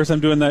 of course, I'm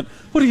doing that.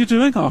 What are you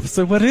doing,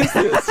 officer? What is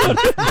this?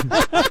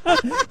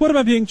 What am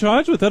I being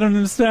charged with? I don't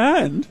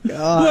understand.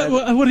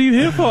 What are you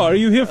here for? Are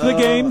you here for the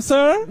game,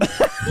 sir?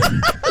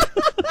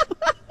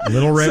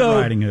 Little Red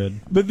Riding Hood.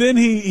 But then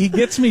he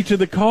gets me to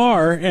the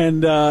car,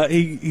 and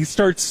he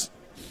starts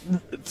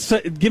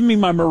giving me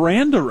my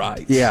Miranda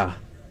rights. Yeah.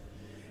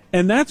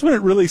 And that's when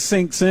it really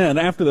sinks in.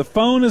 After the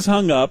phone is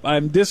hung up,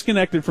 I'm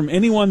disconnected from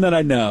anyone that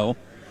I know,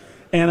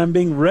 and I'm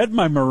being read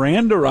my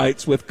Miranda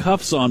rights with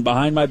cuffs on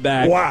behind my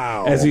back.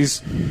 Wow.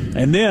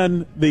 And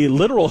then the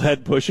literal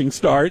head pushing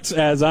starts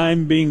as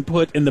I'm being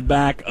put in the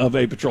back of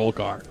a patrol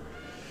car.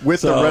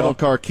 With the rental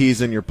car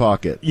keys in your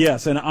pocket.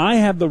 Yes, and I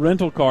have the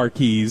rental car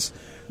keys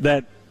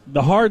that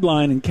the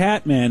Hardline and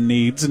Catman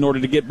needs in order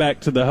to get back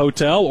to the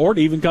hotel or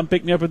to even come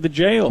pick me up at the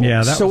jail.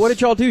 Yeah. What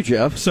did y'all do,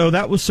 Jeff? So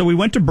we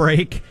went to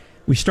break.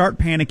 We start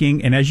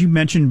panicking, and as you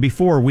mentioned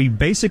before,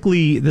 this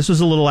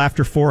was a little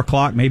after 4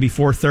 o'clock, maybe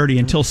 4:30.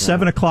 Until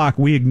 7 o'clock,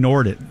 we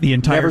ignored it the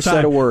entire Never time.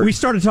 said a word. We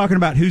started talking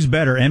about who's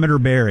better, Emmett or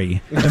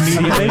Barry.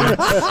 Immediately.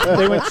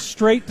 They went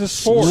straight to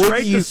sports.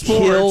 Would you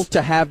kill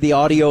to have the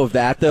audio of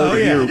that, though,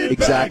 to hear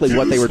exactly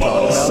what they were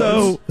talking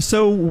about?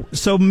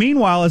 So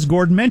meanwhile, as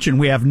Gordon mentioned,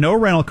 we have no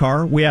rental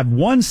car. We have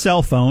one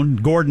cell phone.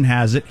 Gordon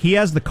has it. He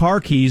has the car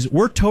keys.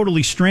 We're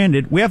totally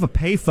stranded. We have a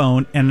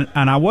payphone, and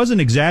I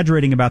wasn't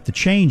exaggerating about the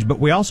change, but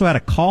we also had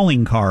a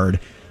calling card.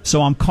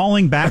 So I'm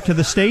calling back to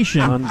the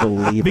station.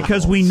 Unbelievable.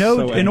 Because we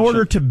know in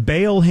order to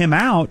bail him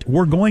out,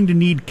 we're going to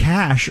need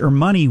cash or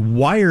money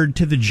wired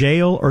to the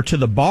jail or to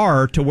the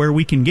bar to where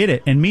we can get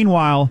it. And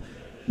meanwhile,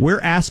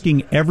 we're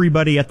asking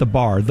everybody at the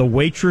bar, the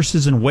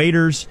waitresses and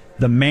waiters,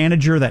 the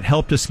manager that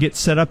helped us get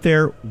set up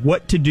there,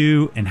 what to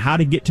do and how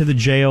to get to the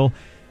jail.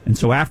 And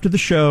so after the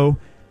show,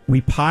 we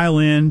pile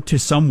in to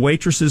some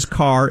waitress's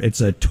car. It's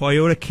a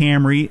Toyota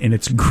Camry, and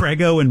it's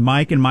Grego and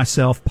Mike and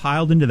myself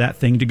piled into that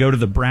thing to go to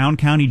the Brown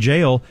County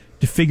Jail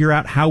to figure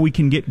out how we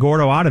can get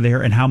Gordo out of there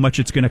and how much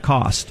it's going to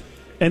cost.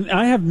 And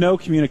I have no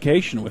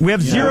communication with him. We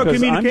have zero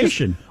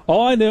communication.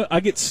 All I know, I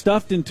get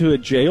stuffed into a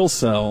jail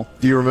cell.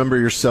 Do you remember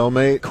your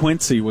cellmate?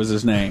 Quincy was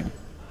his name.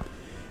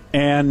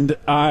 And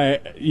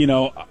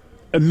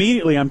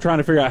immediately I'm trying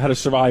to figure out how to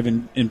survive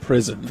in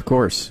prison. Of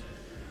course.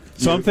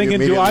 So I'm thinking,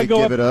 do I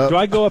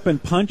go up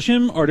and punch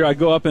him, or do I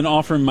go up and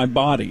offer him my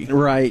body?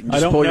 Right. I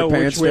don't know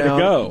which way to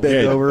go.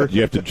 Do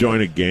you have to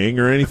join a gang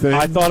or anything?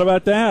 I thought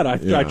about that.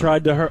 I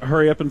tried to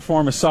hurry up and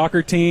form a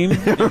soccer team,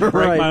 break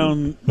my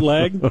own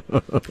leg.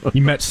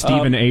 You met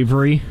Stephen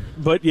Avery.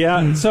 But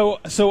yeah, so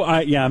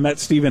I met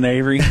Stephen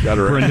Avery. Got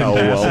a Raquel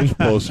Welch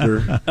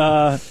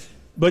poster.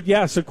 But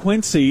yeah, so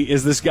Quincy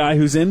is this guy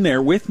who's in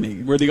there with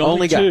me. We're the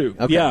only two.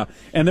 Okay. Yeah.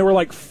 And there were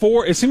like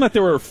 4, it seemed like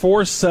there were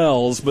 4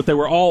 cells, but they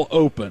were all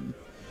open.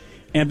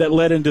 And that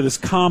led into this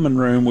common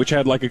room, which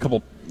had like a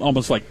couple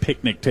almost like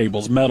picnic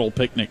tables, metal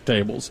picnic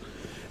tables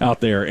out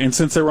there. And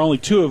since there were only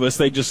 2 of us,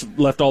 they just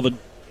left all the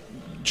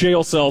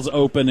jail cells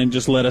open and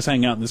just let us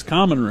hang out in this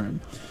common room.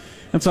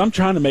 And so I'm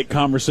trying to make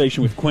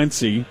conversation with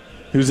Quincy,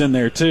 who's in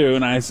there too.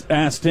 And I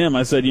asked him,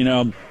 I said,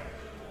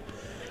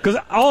 because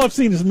all I've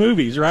seen is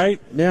movies, right?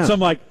 Yeah. So I'm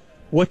like,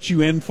 what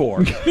you in for?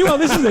 Meanwhile,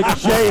 this is a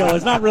jail.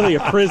 It's not really a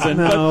prison.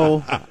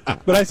 No.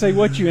 But I say,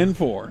 what you in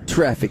for?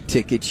 Traffic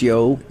tickets,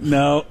 yo.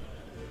 No.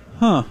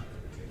 Huh.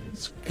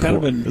 It's kind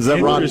of an Is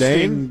that Ron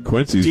interesting Dane?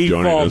 Quincy's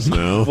joining us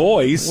now.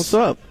 voice. What's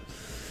up?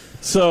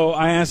 So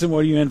I asked him,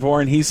 what are you in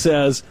for? And he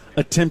says,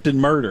 attempted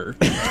murder.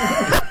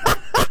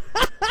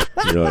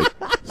 You're like,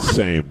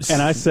 same. And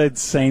I said,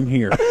 same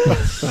here.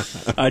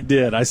 I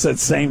did. I said,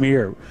 same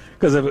here.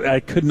 Because I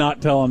could not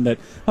tell him that,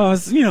 I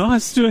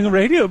was doing a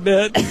radio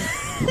bit.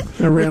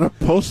 I ran a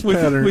post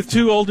pattern. With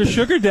 2 older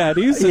sugar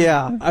daddies.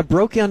 Yeah, I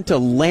broke into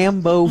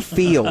Lambeau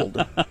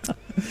Field.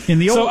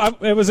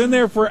 I was in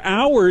there for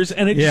hours,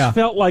 and it just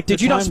felt like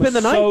Did you not spend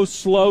the night? So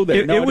slow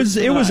there. It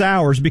was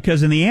hours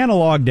because in the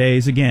analog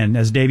days, again,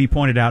 as Davey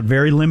pointed out,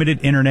 very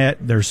limited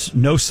internet. There's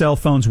no cell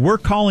phones. We're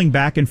calling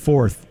back and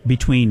forth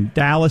between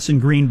Dallas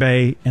and Green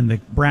Bay and the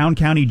Brown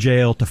County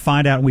Jail to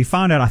find out. We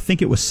found out I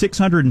think it was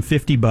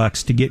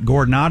 $650 to get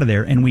Gordon out of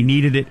there, and we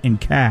needed it in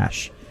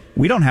cash.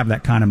 We don't have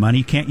that kind of money.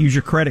 You can't use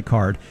your credit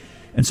card.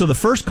 And so the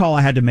first call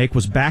I had to make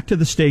was back to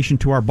the station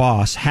to our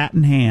boss, hat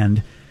in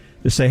hand,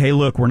 to say, hey,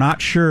 look, we're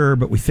not sure,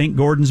 but we think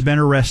Gordon's been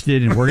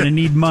arrested, and we're going to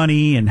need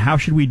money, and how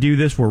should we do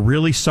this? We're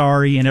really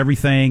sorry and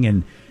everything.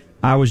 And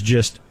I was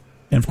just...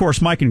 And, of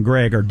course, Mike and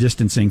Greg are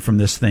distancing from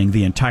this thing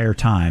the entire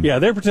time. Yeah,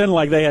 they're pretending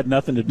like they had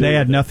nothing to do with it. They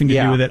had nothing to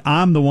do with it.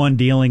 I'm the one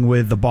dealing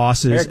with the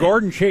bosses. Hey,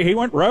 Gordon, he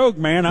went rogue,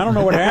 man. I don't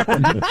know what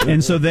happened.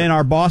 And so then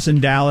our boss in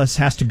Dallas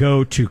has to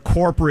go to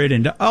corporate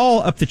and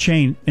all up the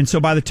chain. And so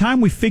by the time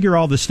we figure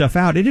all this stuff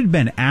out, it had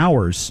been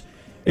hours.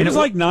 It was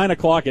like 9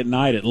 o'clock at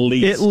night at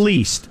least.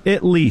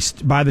 At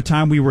least. By the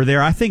time we were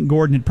there, I think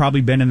Gordon had probably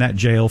been in that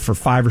jail for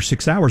 5 or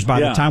 6 hours by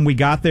the time we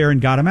got there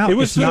and got him out. It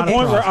was to the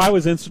point where I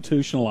was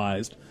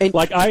institutionalized.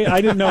 Like,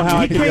 I didn't know how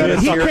I could get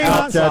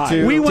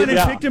outside. We went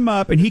and picked him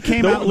up, and he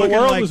came out looking like... The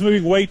world was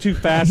moving way too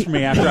fast for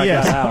me after I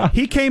got out.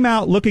 He came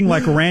out looking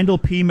like Randall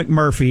P.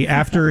 McMurphy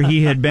after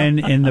he had been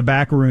in the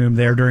back room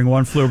there during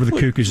One Flew Over the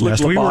Cuckoo's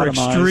Nest. We were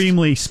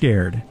extremely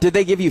scared. Did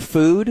they give you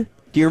food?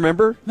 Do you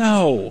remember?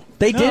 No.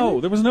 They didn't?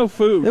 No, there was no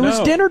food. It was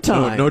dinner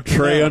time. No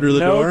tray under the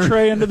door? No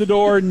tray under the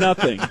door,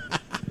 nothing.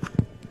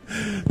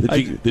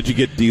 Did you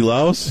get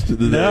deloused?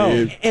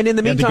 No. And in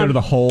the meantime, to go to the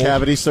hole.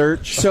 Cavity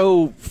search.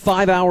 So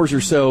 5 hours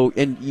or so,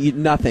 and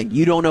nothing.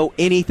 You don't know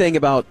anything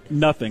about...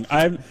 Nothing.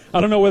 I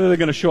don't know whether they're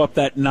going to show up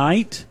that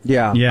night.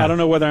 Yeah. I don't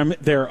know whether I'm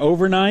there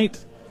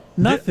overnight.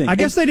 Nothing. I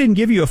guess they didn't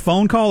give you a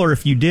phone call, or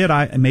if you did,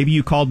 maybe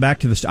you called back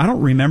to the I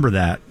don't remember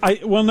that.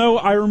 No,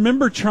 I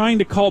remember trying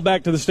to call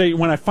back to the state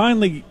when I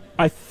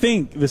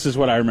think this is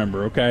what I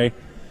remember, okay,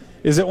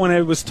 is that when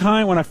it was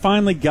time, when I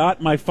finally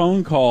got my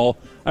phone call,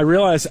 I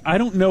realized I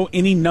don't know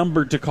any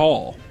number to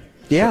call.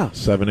 Yeah.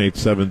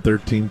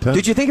 787-1310.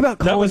 Did you think about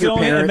calling your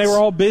parents? And they were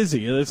all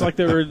busy. It's like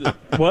they were,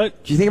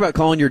 what? Did you think about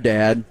calling your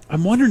dad?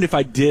 I'm wondering if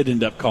I did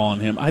end up calling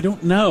him. I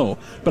don't know.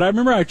 But I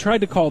remember I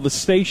tried to call the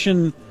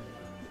station...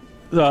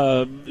 You're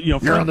on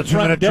the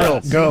 2-minute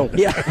drill. Go.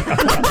 Yeah.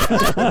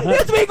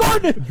 It's me,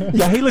 Gordon.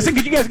 Yeah, hey, listen,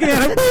 could you guys get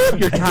out?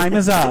 Your time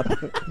is up.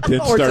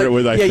 Didn't start it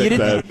with, I think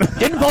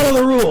didn't follow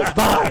the rules.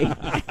 Bye.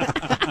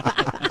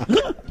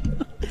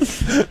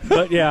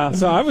 But, yeah,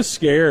 so I was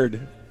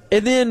scared.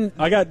 And then...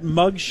 I got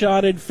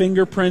mugshotted,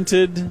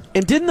 fingerprinted.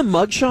 And didn't the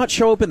mugshot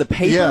show up in the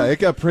paper? Yeah, it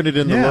got printed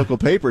in the local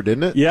paper,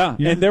 didn't it? Yeah,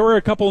 and there were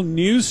a couple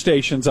news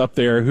stations up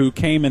there who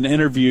came and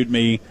interviewed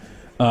me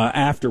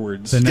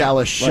afterwards. The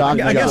Dallas shock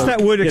jock. I guess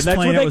that would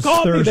explain it was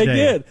Thursday. They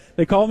did.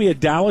 They called me a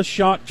Dallas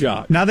shock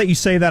jock. Now that you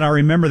say that, I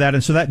remember that,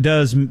 and so that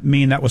does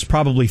mean that was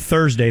probably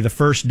Thursday, the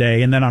first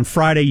day, and then on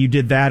Friday you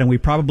did that, and we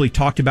probably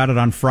talked about it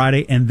on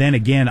Friday, and then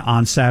again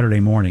on Saturday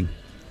morning.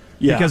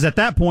 Yeah. Because at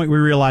that point we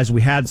realized we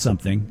had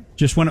something,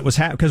 just when it was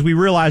because we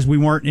realized we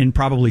weren't in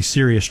probably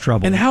serious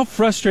trouble. And how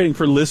frustrating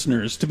for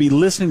listeners to be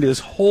listening to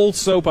this whole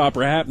soap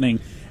opera happening,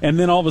 and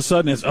then all of a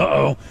sudden it's,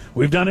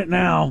 we've done it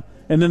now.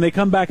 And then they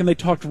come back and they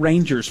talked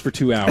Rangers for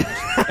 2 hours.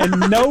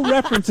 And no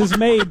reference is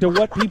made to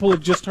what people have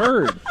just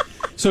heard.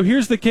 So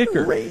here's the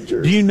kicker.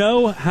 Rangers. Do you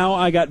know how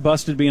I got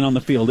busted being on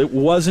the field? It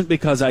wasn't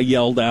because I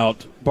yelled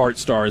out, Bart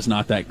Starr is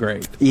not that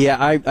great.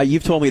 Yeah,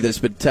 you've told me this,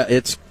 but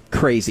it's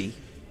crazy.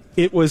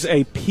 It was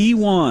a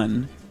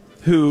P1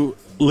 who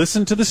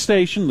listened to the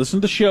station,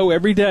 listened to the show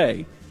every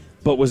day,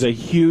 but was a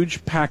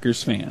huge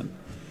Packers fan.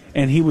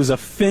 And he was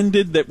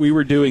offended that we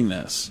were doing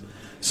this.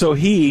 So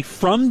he,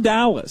 from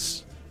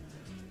Dallas...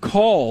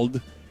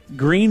 called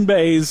Green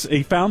Bay's,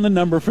 he found the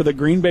number for the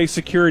Green Bay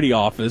security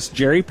office,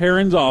 Jerry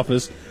Perrin's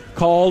office,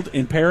 called,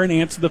 and Perrin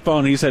answered the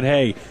phone. He said,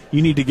 hey,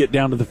 you need to get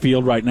down to the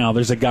field right now.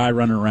 There's a guy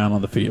running around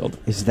on the field.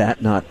 Is that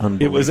not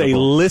unbelievable? It was a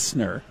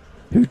listener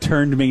who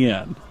turned me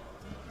in.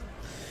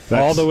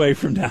 All the way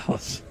from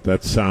Dallas.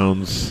 That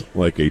sounds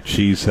like a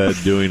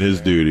cheesehead doing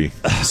his duty.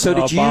 So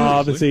did you...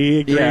 Bob,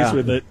 he agrees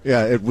with it.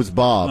 Yeah, it was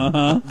Bob.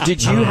 Uh-huh.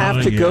 Did you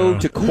have to go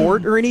to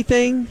court or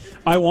anything?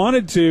 I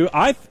wanted to.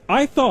 I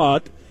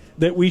thought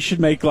that we should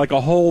make like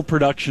a whole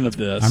production of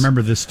this. I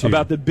remember this too.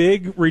 About the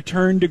big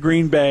return to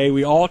Green Bay.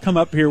 We all come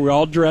up here. We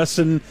all dress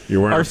in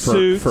our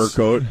suits. Fur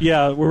coat.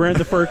 Yeah, we're wearing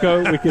the fur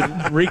coat. We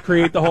could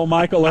recreate the whole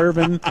Michael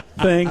Irvin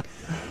thing.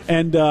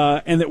 And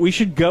that we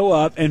should go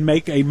up and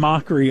make a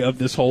mockery of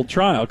this whole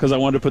trial because I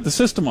wanted to put the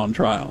system on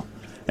trial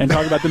and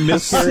talk about the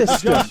miscarriage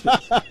of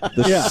justice.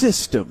 The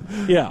system.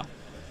 Yeah.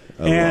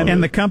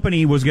 And the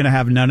company was going to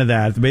have none of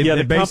that.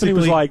 The company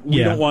was like,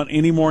 we don't want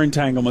any more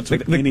entanglements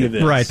with any of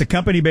this. Right. The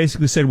company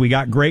basically said, we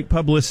got great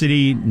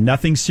publicity.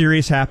 Nothing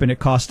serious happened. It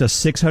cost us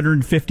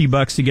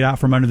 $650 to get out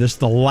from under this.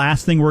 The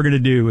last thing we're going to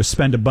do is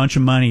spend a bunch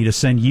of money to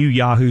send you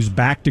yahoos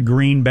back to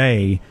Green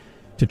Bay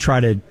to try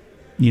to,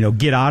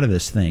 get out of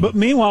this thing. But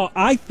meanwhile,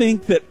 I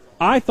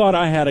thought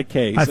I had a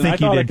case. I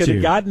thought I could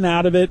have gotten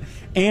out of it,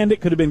 and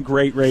it could have been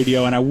great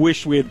radio, and I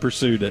wish we had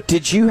pursued it.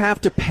 Did you have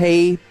to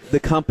pay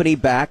the company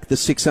back the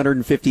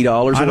 $650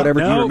 or whatever?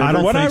 No, do you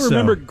remember? I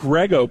remember,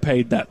 Grego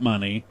paid that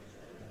money.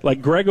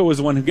 Like, Grego was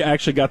the one who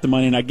actually got the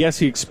money, and I guess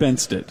he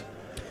expensed it.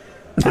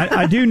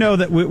 I do know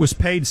that it was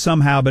paid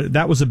somehow, but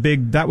that was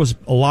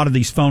a lot of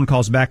these phone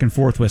calls back and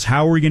forth was,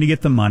 how are we going to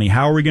get the money?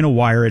 How are we going to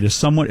wire it?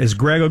 Is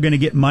Grego going to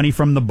get money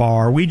from the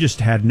bar? We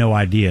just had no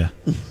idea.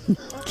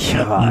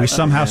 And we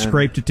somehow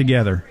scraped it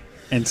together.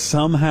 And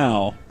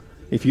somehow,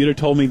 if you'd have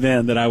told me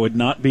then that I would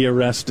not be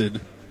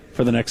arrested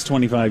for the next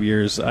 25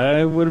 years,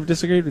 I would have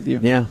disagreed with you.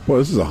 Yeah. Well,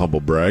 this is a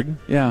humble brag.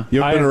 Yeah.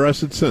 You haven't been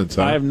arrested since,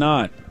 huh? I have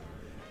not.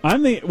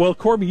 Well,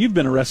 Corby, you've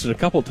been arrested a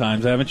couple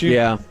times, haven't you?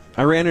 Yeah.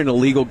 I ran an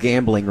illegal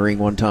gambling ring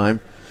one time.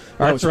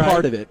 That was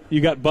part of it.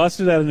 You got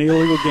busted at an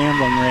illegal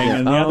gambling ring,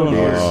 and the other one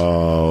was...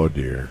 Oh,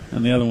 dear.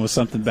 And the other one was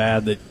something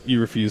bad that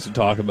you refused to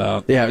talk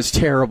about. Yeah, it was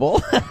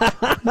terrible.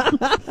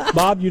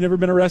 Bob, you never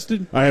been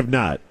arrested? I have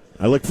not.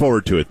 I look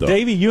forward to it, though.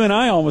 Davey, you and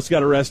I almost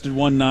got arrested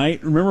one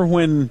night. Remember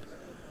when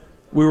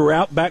we were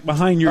out back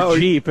behind your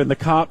Jeep and the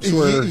cops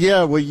were...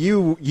 Yeah, well,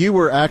 you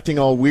were acting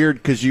all weird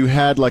because you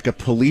had like a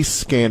police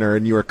scanner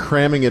and you were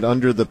cramming it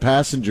under the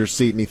passenger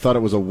seat and he thought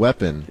it was a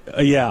weapon.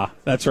 Yeah,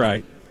 that's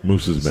right.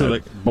 Moose is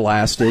mad.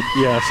 Blasted.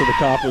 Yeah, so the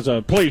cop was,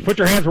 please put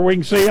your hands where we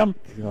can see him.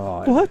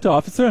 God. What,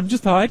 officer? I'm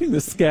just hiding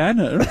the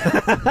scanner.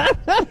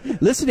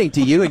 Listening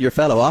to you and your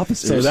fellow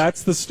officers. So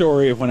that's the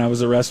story of when I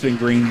was arrested in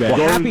Green Bay.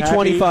 Well, happy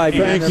 25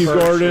 years. Thank you,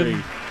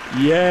 Gordon.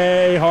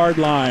 Yay,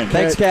 Hardline.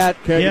 Thanks, Cat.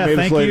 Yeah, you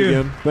made us late you.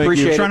 again. Thank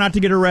Appreciate you. Try not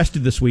to get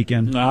arrested this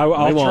weekend.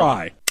 I'll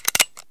try.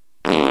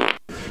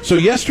 So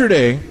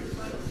yesterday,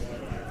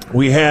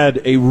 we had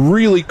a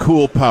really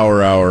cool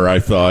power hour, I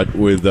thought,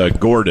 with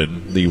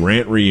Gordon, the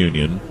rant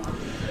reunion.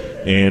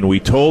 And we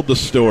told the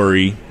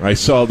story. I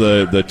saw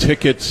the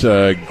tickets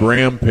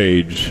Graham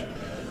page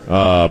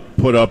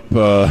put up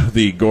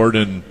the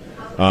Gordon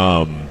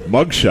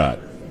mugshot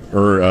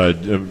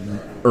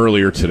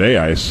earlier today,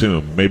 I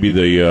assume.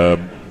 Maybe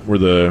were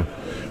the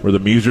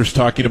Musers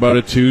talking about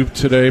it too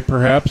today,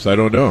 perhaps? I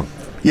don't know.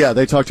 Yeah,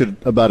 they talked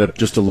about it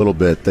just a little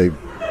bit. Did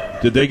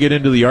they get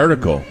into the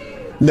article?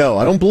 No,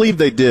 I don't believe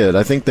they did.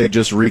 I think they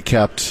just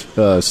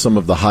recapped some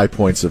of the high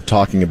points of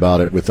talking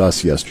about it with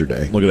us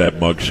yesterday. Look at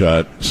that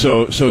mugshot.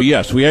 So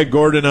yes, we had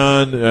Gordon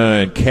on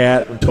and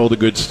Cat and told a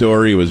good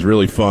story. It was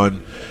really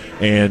fun.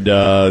 And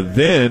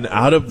then,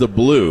 out of the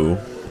blue,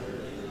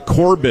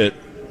 Corbett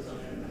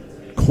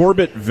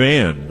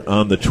Van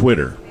on the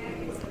Twitter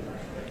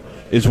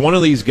is one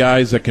of these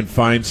guys that can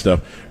find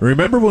stuff.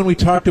 Remember when we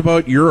talked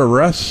about your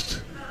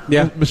arrest?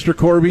 Yeah, Mr.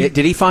 Corby.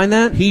 Did he find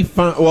that? He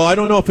found. Well, I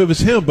don't know if it was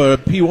him,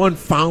 but P1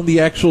 found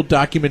the actual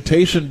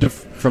documentation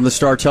from the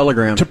Star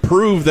Telegram to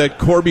prove that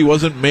Corby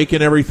wasn't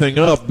making everything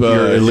up.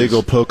 Your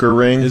illegal poker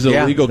ring, his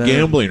illegal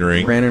gambling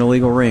ring, ran an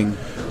illegal ring.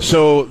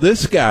 So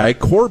this guy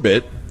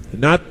Corbett,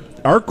 not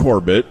our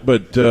Corbett,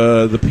 but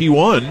the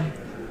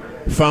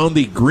P1, found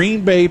the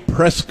Green Bay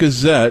Press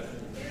Gazette,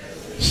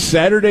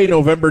 Saturday,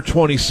 November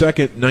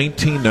 22nd,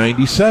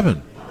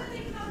 1997.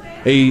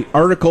 A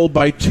article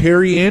by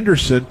Terry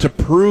Anderson to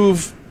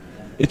prove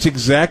it's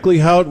exactly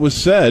how it was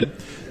said.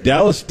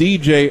 Dallas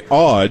DJ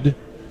awed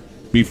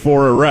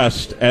before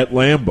arrest at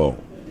Lambeau.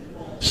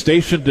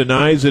 Station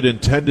denies it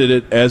intended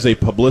it as a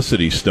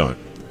publicity stunt.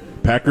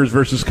 Packers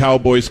versus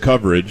Cowboys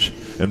coverage,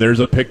 and there's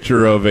a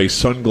picture of a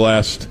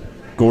sunglassed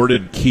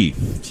Gordon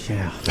Keith.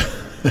 Yeah.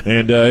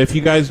 And if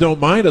you guys don't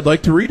mind, I'd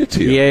like to read it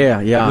to you.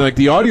 Yeah. Like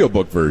the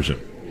audiobook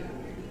version.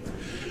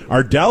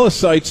 Are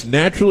Dallasites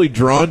naturally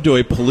drawn to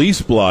a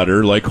police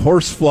blotter like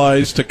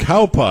horseflies to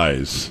cow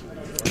pies?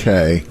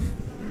 Okay.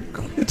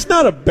 It's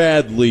not a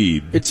bad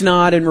lead. It's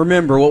not, and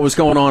remember what was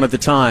going on at the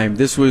time.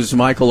 This was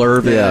Michael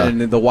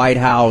Irvin and the White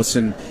House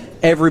and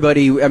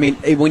everybody. I mean,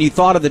 when you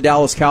thought of the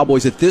Dallas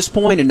Cowboys at this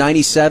point in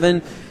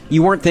 97,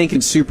 you weren't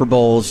thinking Super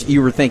Bowls.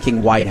 You were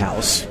thinking White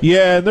House.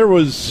 Yeah, and there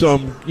was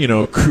some,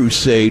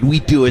 crusade. We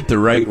do it the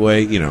right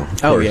way,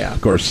 Of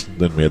course,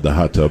 then we had the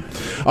hot tub.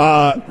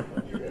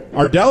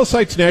 Are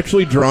Dallasites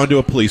naturally drawn to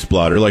a police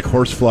blotter like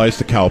horseflies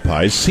to cow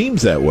pies?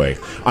 Seems that way.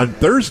 On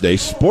Thursday,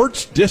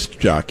 sports disc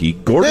jockey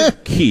Gordon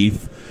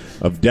Keith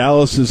of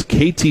Dallas's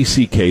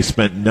KTCK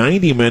spent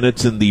 90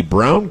 minutes in the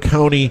Brown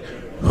County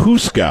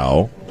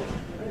Hooscow,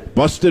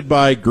 busted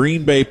by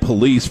Green Bay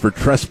police for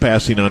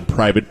trespassing on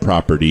private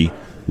property,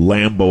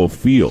 Lambeau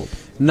Field.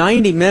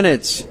 90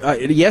 minutes.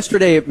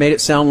 Yesterday, Gordon made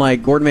it sound like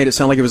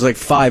it was like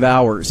 5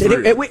 hours.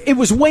 It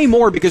was way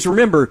more because,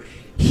 remember,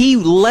 he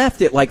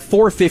left at like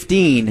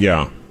 4:15.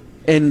 Yeah.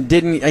 And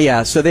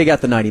didn't, so they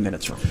got the 90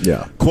 minutes wrong.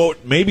 Yeah.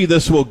 Quote, maybe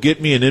this will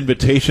get me an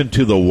invitation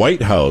to the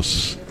White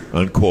House,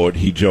 unquote,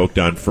 he joked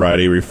on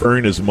Friday,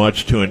 referring as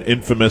much to an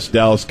infamous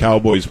Dallas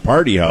Cowboys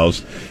party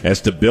house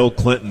as to Bill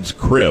Clinton's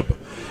crib.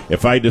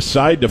 If I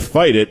decide to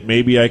fight it,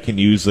 maybe I can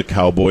use the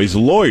Cowboys'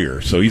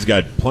 lawyer. So he's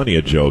got plenty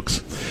of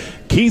jokes.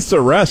 Keith's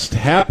arrest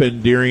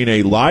happened during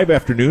a live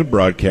afternoon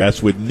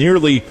broadcast with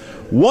nearly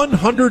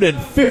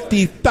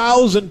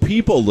 150,000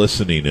 people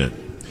listening in.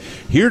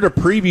 Here to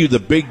preview the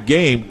big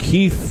game,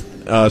 Keith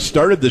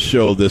started the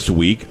show this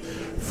week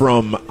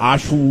from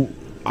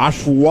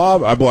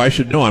Ashwaubenon. Boy, I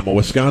should know. I'm a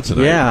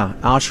Wisconsinite. Yeah,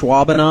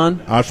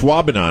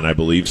 Ashwaubenon, I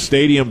believe.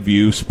 Stadium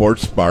View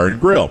Sports Bar and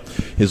Grill.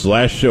 His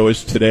last show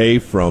is today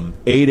from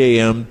 8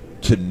 a.m.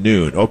 to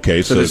noon.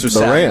 Okay, so this was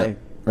Saturday.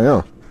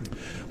 Yeah.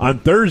 On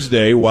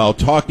Thursday, while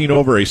talking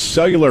over a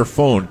cellular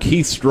phone,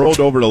 Keith strolled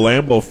over to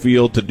Lambeau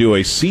Field to do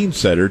a scene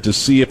setter to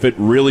see if it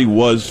really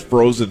was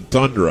frozen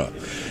tundra.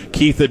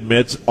 Keith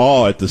admits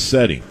awe at the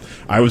setting.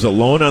 I was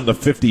alone on the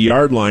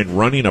 50-yard line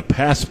running a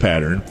pass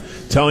pattern,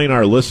 telling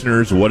our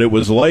listeners what it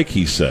was like,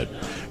 he said.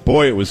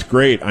 Boy, it was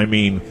great. I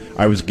mean,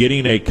 I was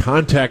getting a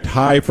contact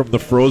high from the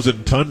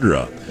frozen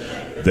tundra.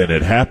 Then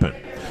it happened.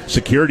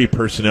 Security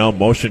personnel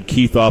motioned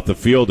Keith off the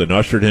field and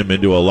ushered him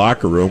into a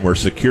locker room where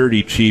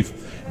security chief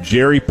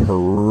Jerry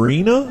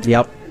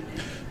Perina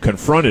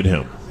confronted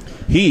him.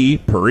 He,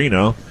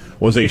 Perina,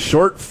 was a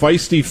short,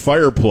 feisty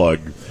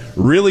fireplug.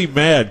 Really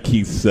mad,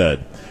 Keith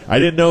said. I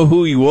didn't know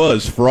who he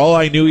was. For all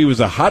I knew, he was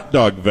a hot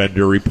dog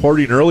vendor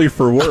reporting early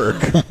for work.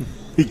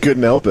 He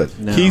couldn't help it.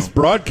 No. Keith's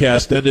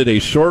broadcast ended a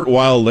short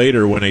while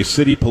later when a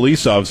city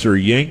police officer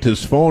yanked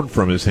his phone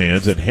from his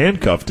hands and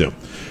handcuffed him.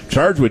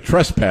 Charged with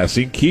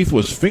trespassing, Keith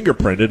was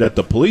fingerprinted at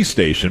the police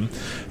station,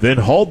 then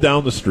hauled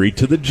down the street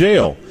to the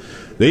jail.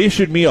 They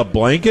issued me a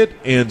blanket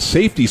and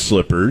safety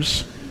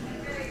slippers,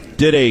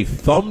 did a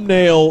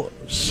thumbnail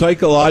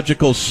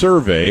psychological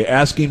survey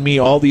asking me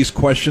all these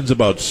questions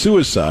about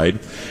suicide,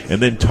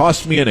 and then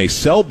tossed me in a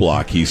cell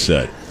block, he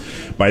said.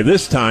 By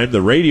this time,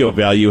 the radio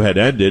value had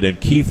ended, and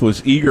Keith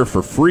was eager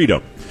for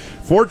freedom.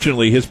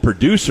 Fortunately, his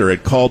producer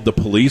had called the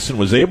police and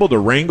was able to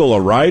wrangle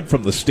a ride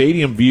from a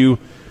Stadium View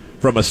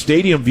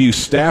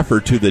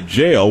staffer to the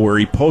jail, where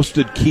he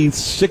posted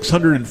Keith's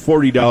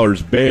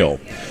 $640 bail.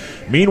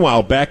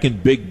 Meanwhile, back in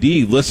Big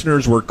D,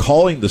 listeners were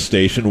calling the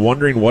station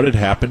wondering what had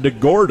happened to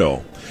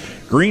Gordo.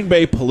 Green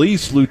Bay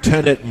Police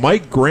Lieutenant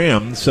Mike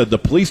Graham said the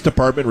police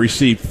department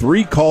received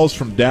 3 calls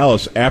from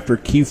Dallas after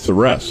Keith's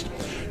arrest.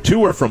 2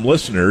 were from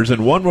listeners,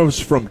 and 1 was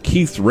from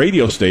Keith's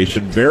radio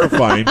station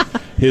verifying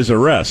his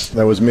arrest.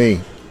 That was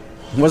me.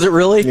 Was it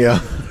really? Yeah.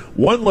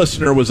 One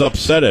listener was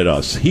upset at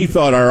us. He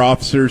thought our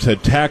officers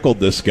had tackled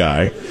this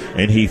guy,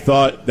 and he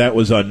thought that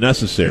was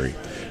unnecessary.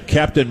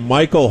 Captain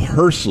Michael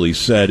Hursley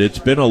said, it's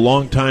been a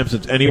long time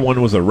since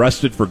anyone was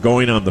arrested for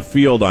going on the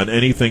field on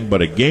anything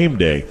but a game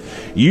day.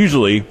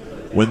 Usually,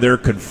 when they're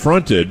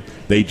confronted,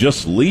 they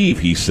just leave,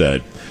 he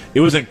said. It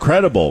was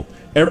incredible.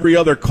 Every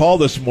other call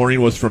this morning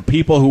was from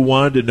people who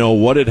wanted to know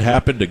what had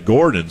happened to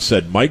Gordon,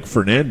 said Mike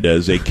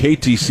Fernandez, a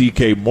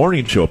KTCK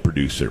morning show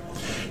producer.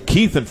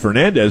 Keith and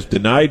Fernandez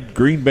denied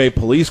Green Bay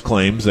police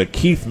claims that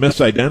Keith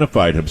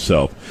misidentified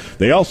himself.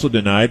 They also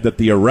denied that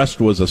the arrest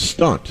was a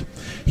stunt.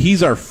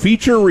 He's our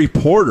feature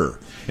reporter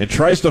and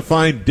tries to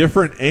find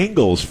different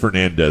angles,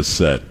 Fernandez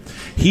said.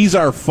 He's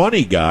our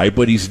funny guy,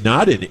 but he's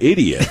not an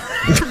idiot.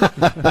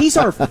 He's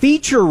our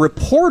feature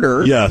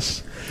reporter?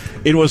 Yes.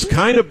 It was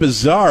kind of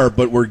bizarre,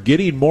 but we're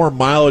getting more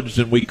mileage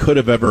than we could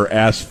have ever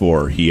asked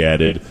for, he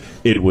added.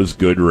 It was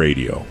good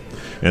radio.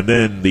 And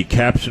then the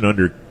caption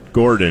under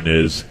Gordon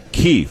is,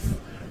 Keith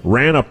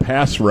ran a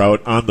pass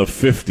route on the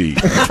 50.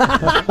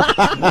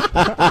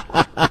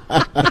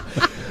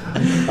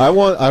 I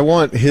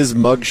want his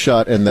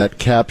mugshot and that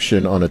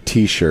caption on a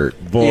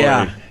T-shirt. Boy,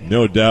 yeah.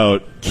 No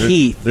doubt.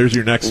 Keith. There's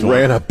your next one.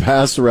 Ran a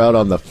pass route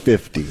on the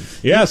 50.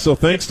 Yeah, so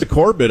thanks to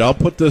Corbett. I'll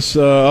put this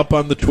up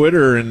on the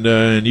Twitter,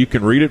 and you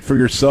can read it for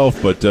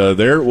yourself. But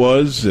there it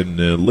was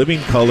in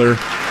living color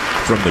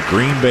from the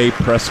Green Bay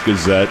Press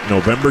Gazette,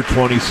 November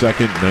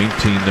 22nd,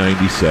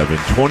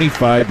 1997,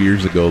 25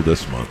 years ago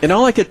this month. And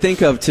all I could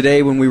think of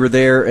today when we were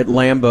there at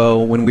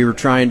Lambeau, when we were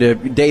trying to,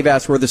 Dave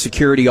asked where the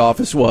security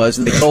office was,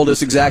 and they told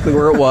us exactly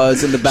where it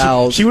was in the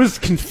bowels. She was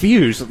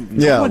confused.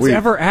 No one's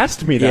ever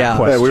asked me that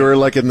question. Yeah, we were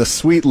like in the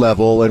suite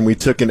level, and we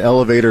took an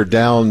elevator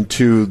down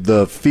to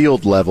the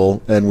field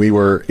level, and we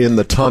were in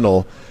the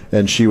tunnel,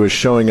 and she was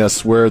showing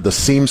us where the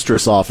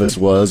seamstress office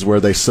was,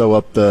 where they sew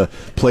up the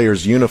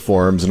players'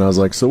 uniforms. And I was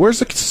like, so where's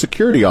the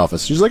security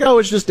office? She's like, oh,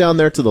 it's just down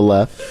there to the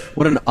left.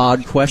 What an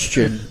odd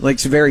question. Like,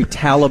 it's very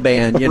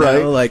Taliban, you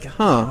Right. know? Like,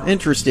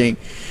 interesting.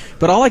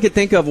 But all I could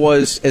think of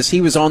was, as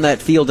he was on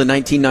that field in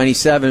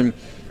 1997,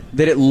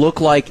 that it looked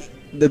like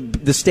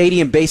the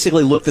stadium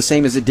basically looked the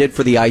same as it did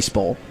for the Ice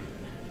Bowl.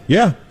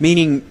 Yeah.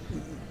 Meaning,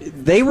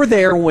 they were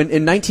there when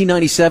in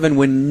 1997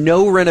 when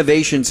no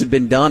renovations had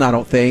been done, I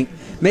don't think.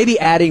 Maybe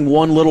adding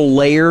one little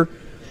layer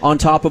on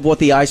top of what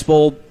the Ice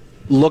Bowl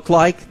looked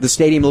like, the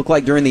stadium looked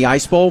like during the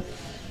Ice Bowl.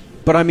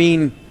 But, I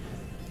mean,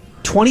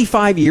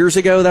 25 years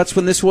ago, that's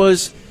when this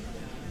was.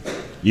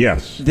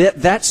 Yes.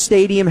 That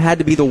stadium had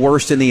to be the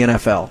worst in the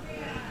NFL.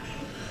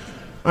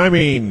 I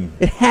mean,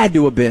 it had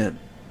to have been.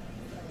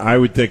 I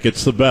would think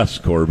it's the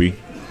best, Corby.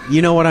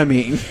 You know what I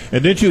mean.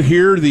 And didn't you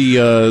hear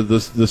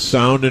the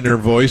sound in her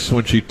voice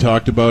when she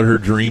talked about her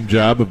dream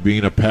job of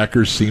being a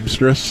Packers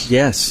seamstress?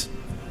 Yes.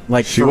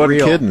 Like, she for wasn't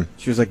real. kidding.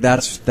 She was like,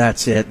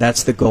 that's it.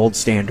 That's the gold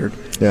standard.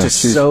 Yeah, to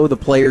sew the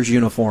players'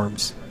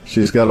 uniforms.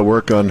 She's got to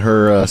work on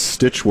her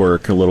stitch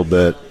work a little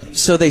bit.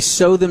 So they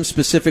sew them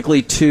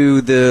specifically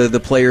to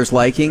the players'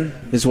 liking,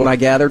 is what I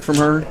gathered from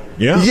her?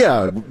 Yeah.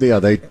 Yeah,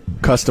 they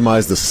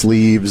customize the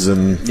sleeves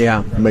and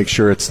make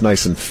sure it's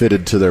nice and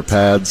fitted to their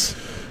pads.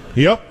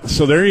 Yep.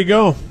 So there you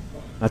go.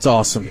 That's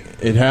awesome.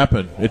 It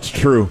happened. It's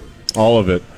true. All of it.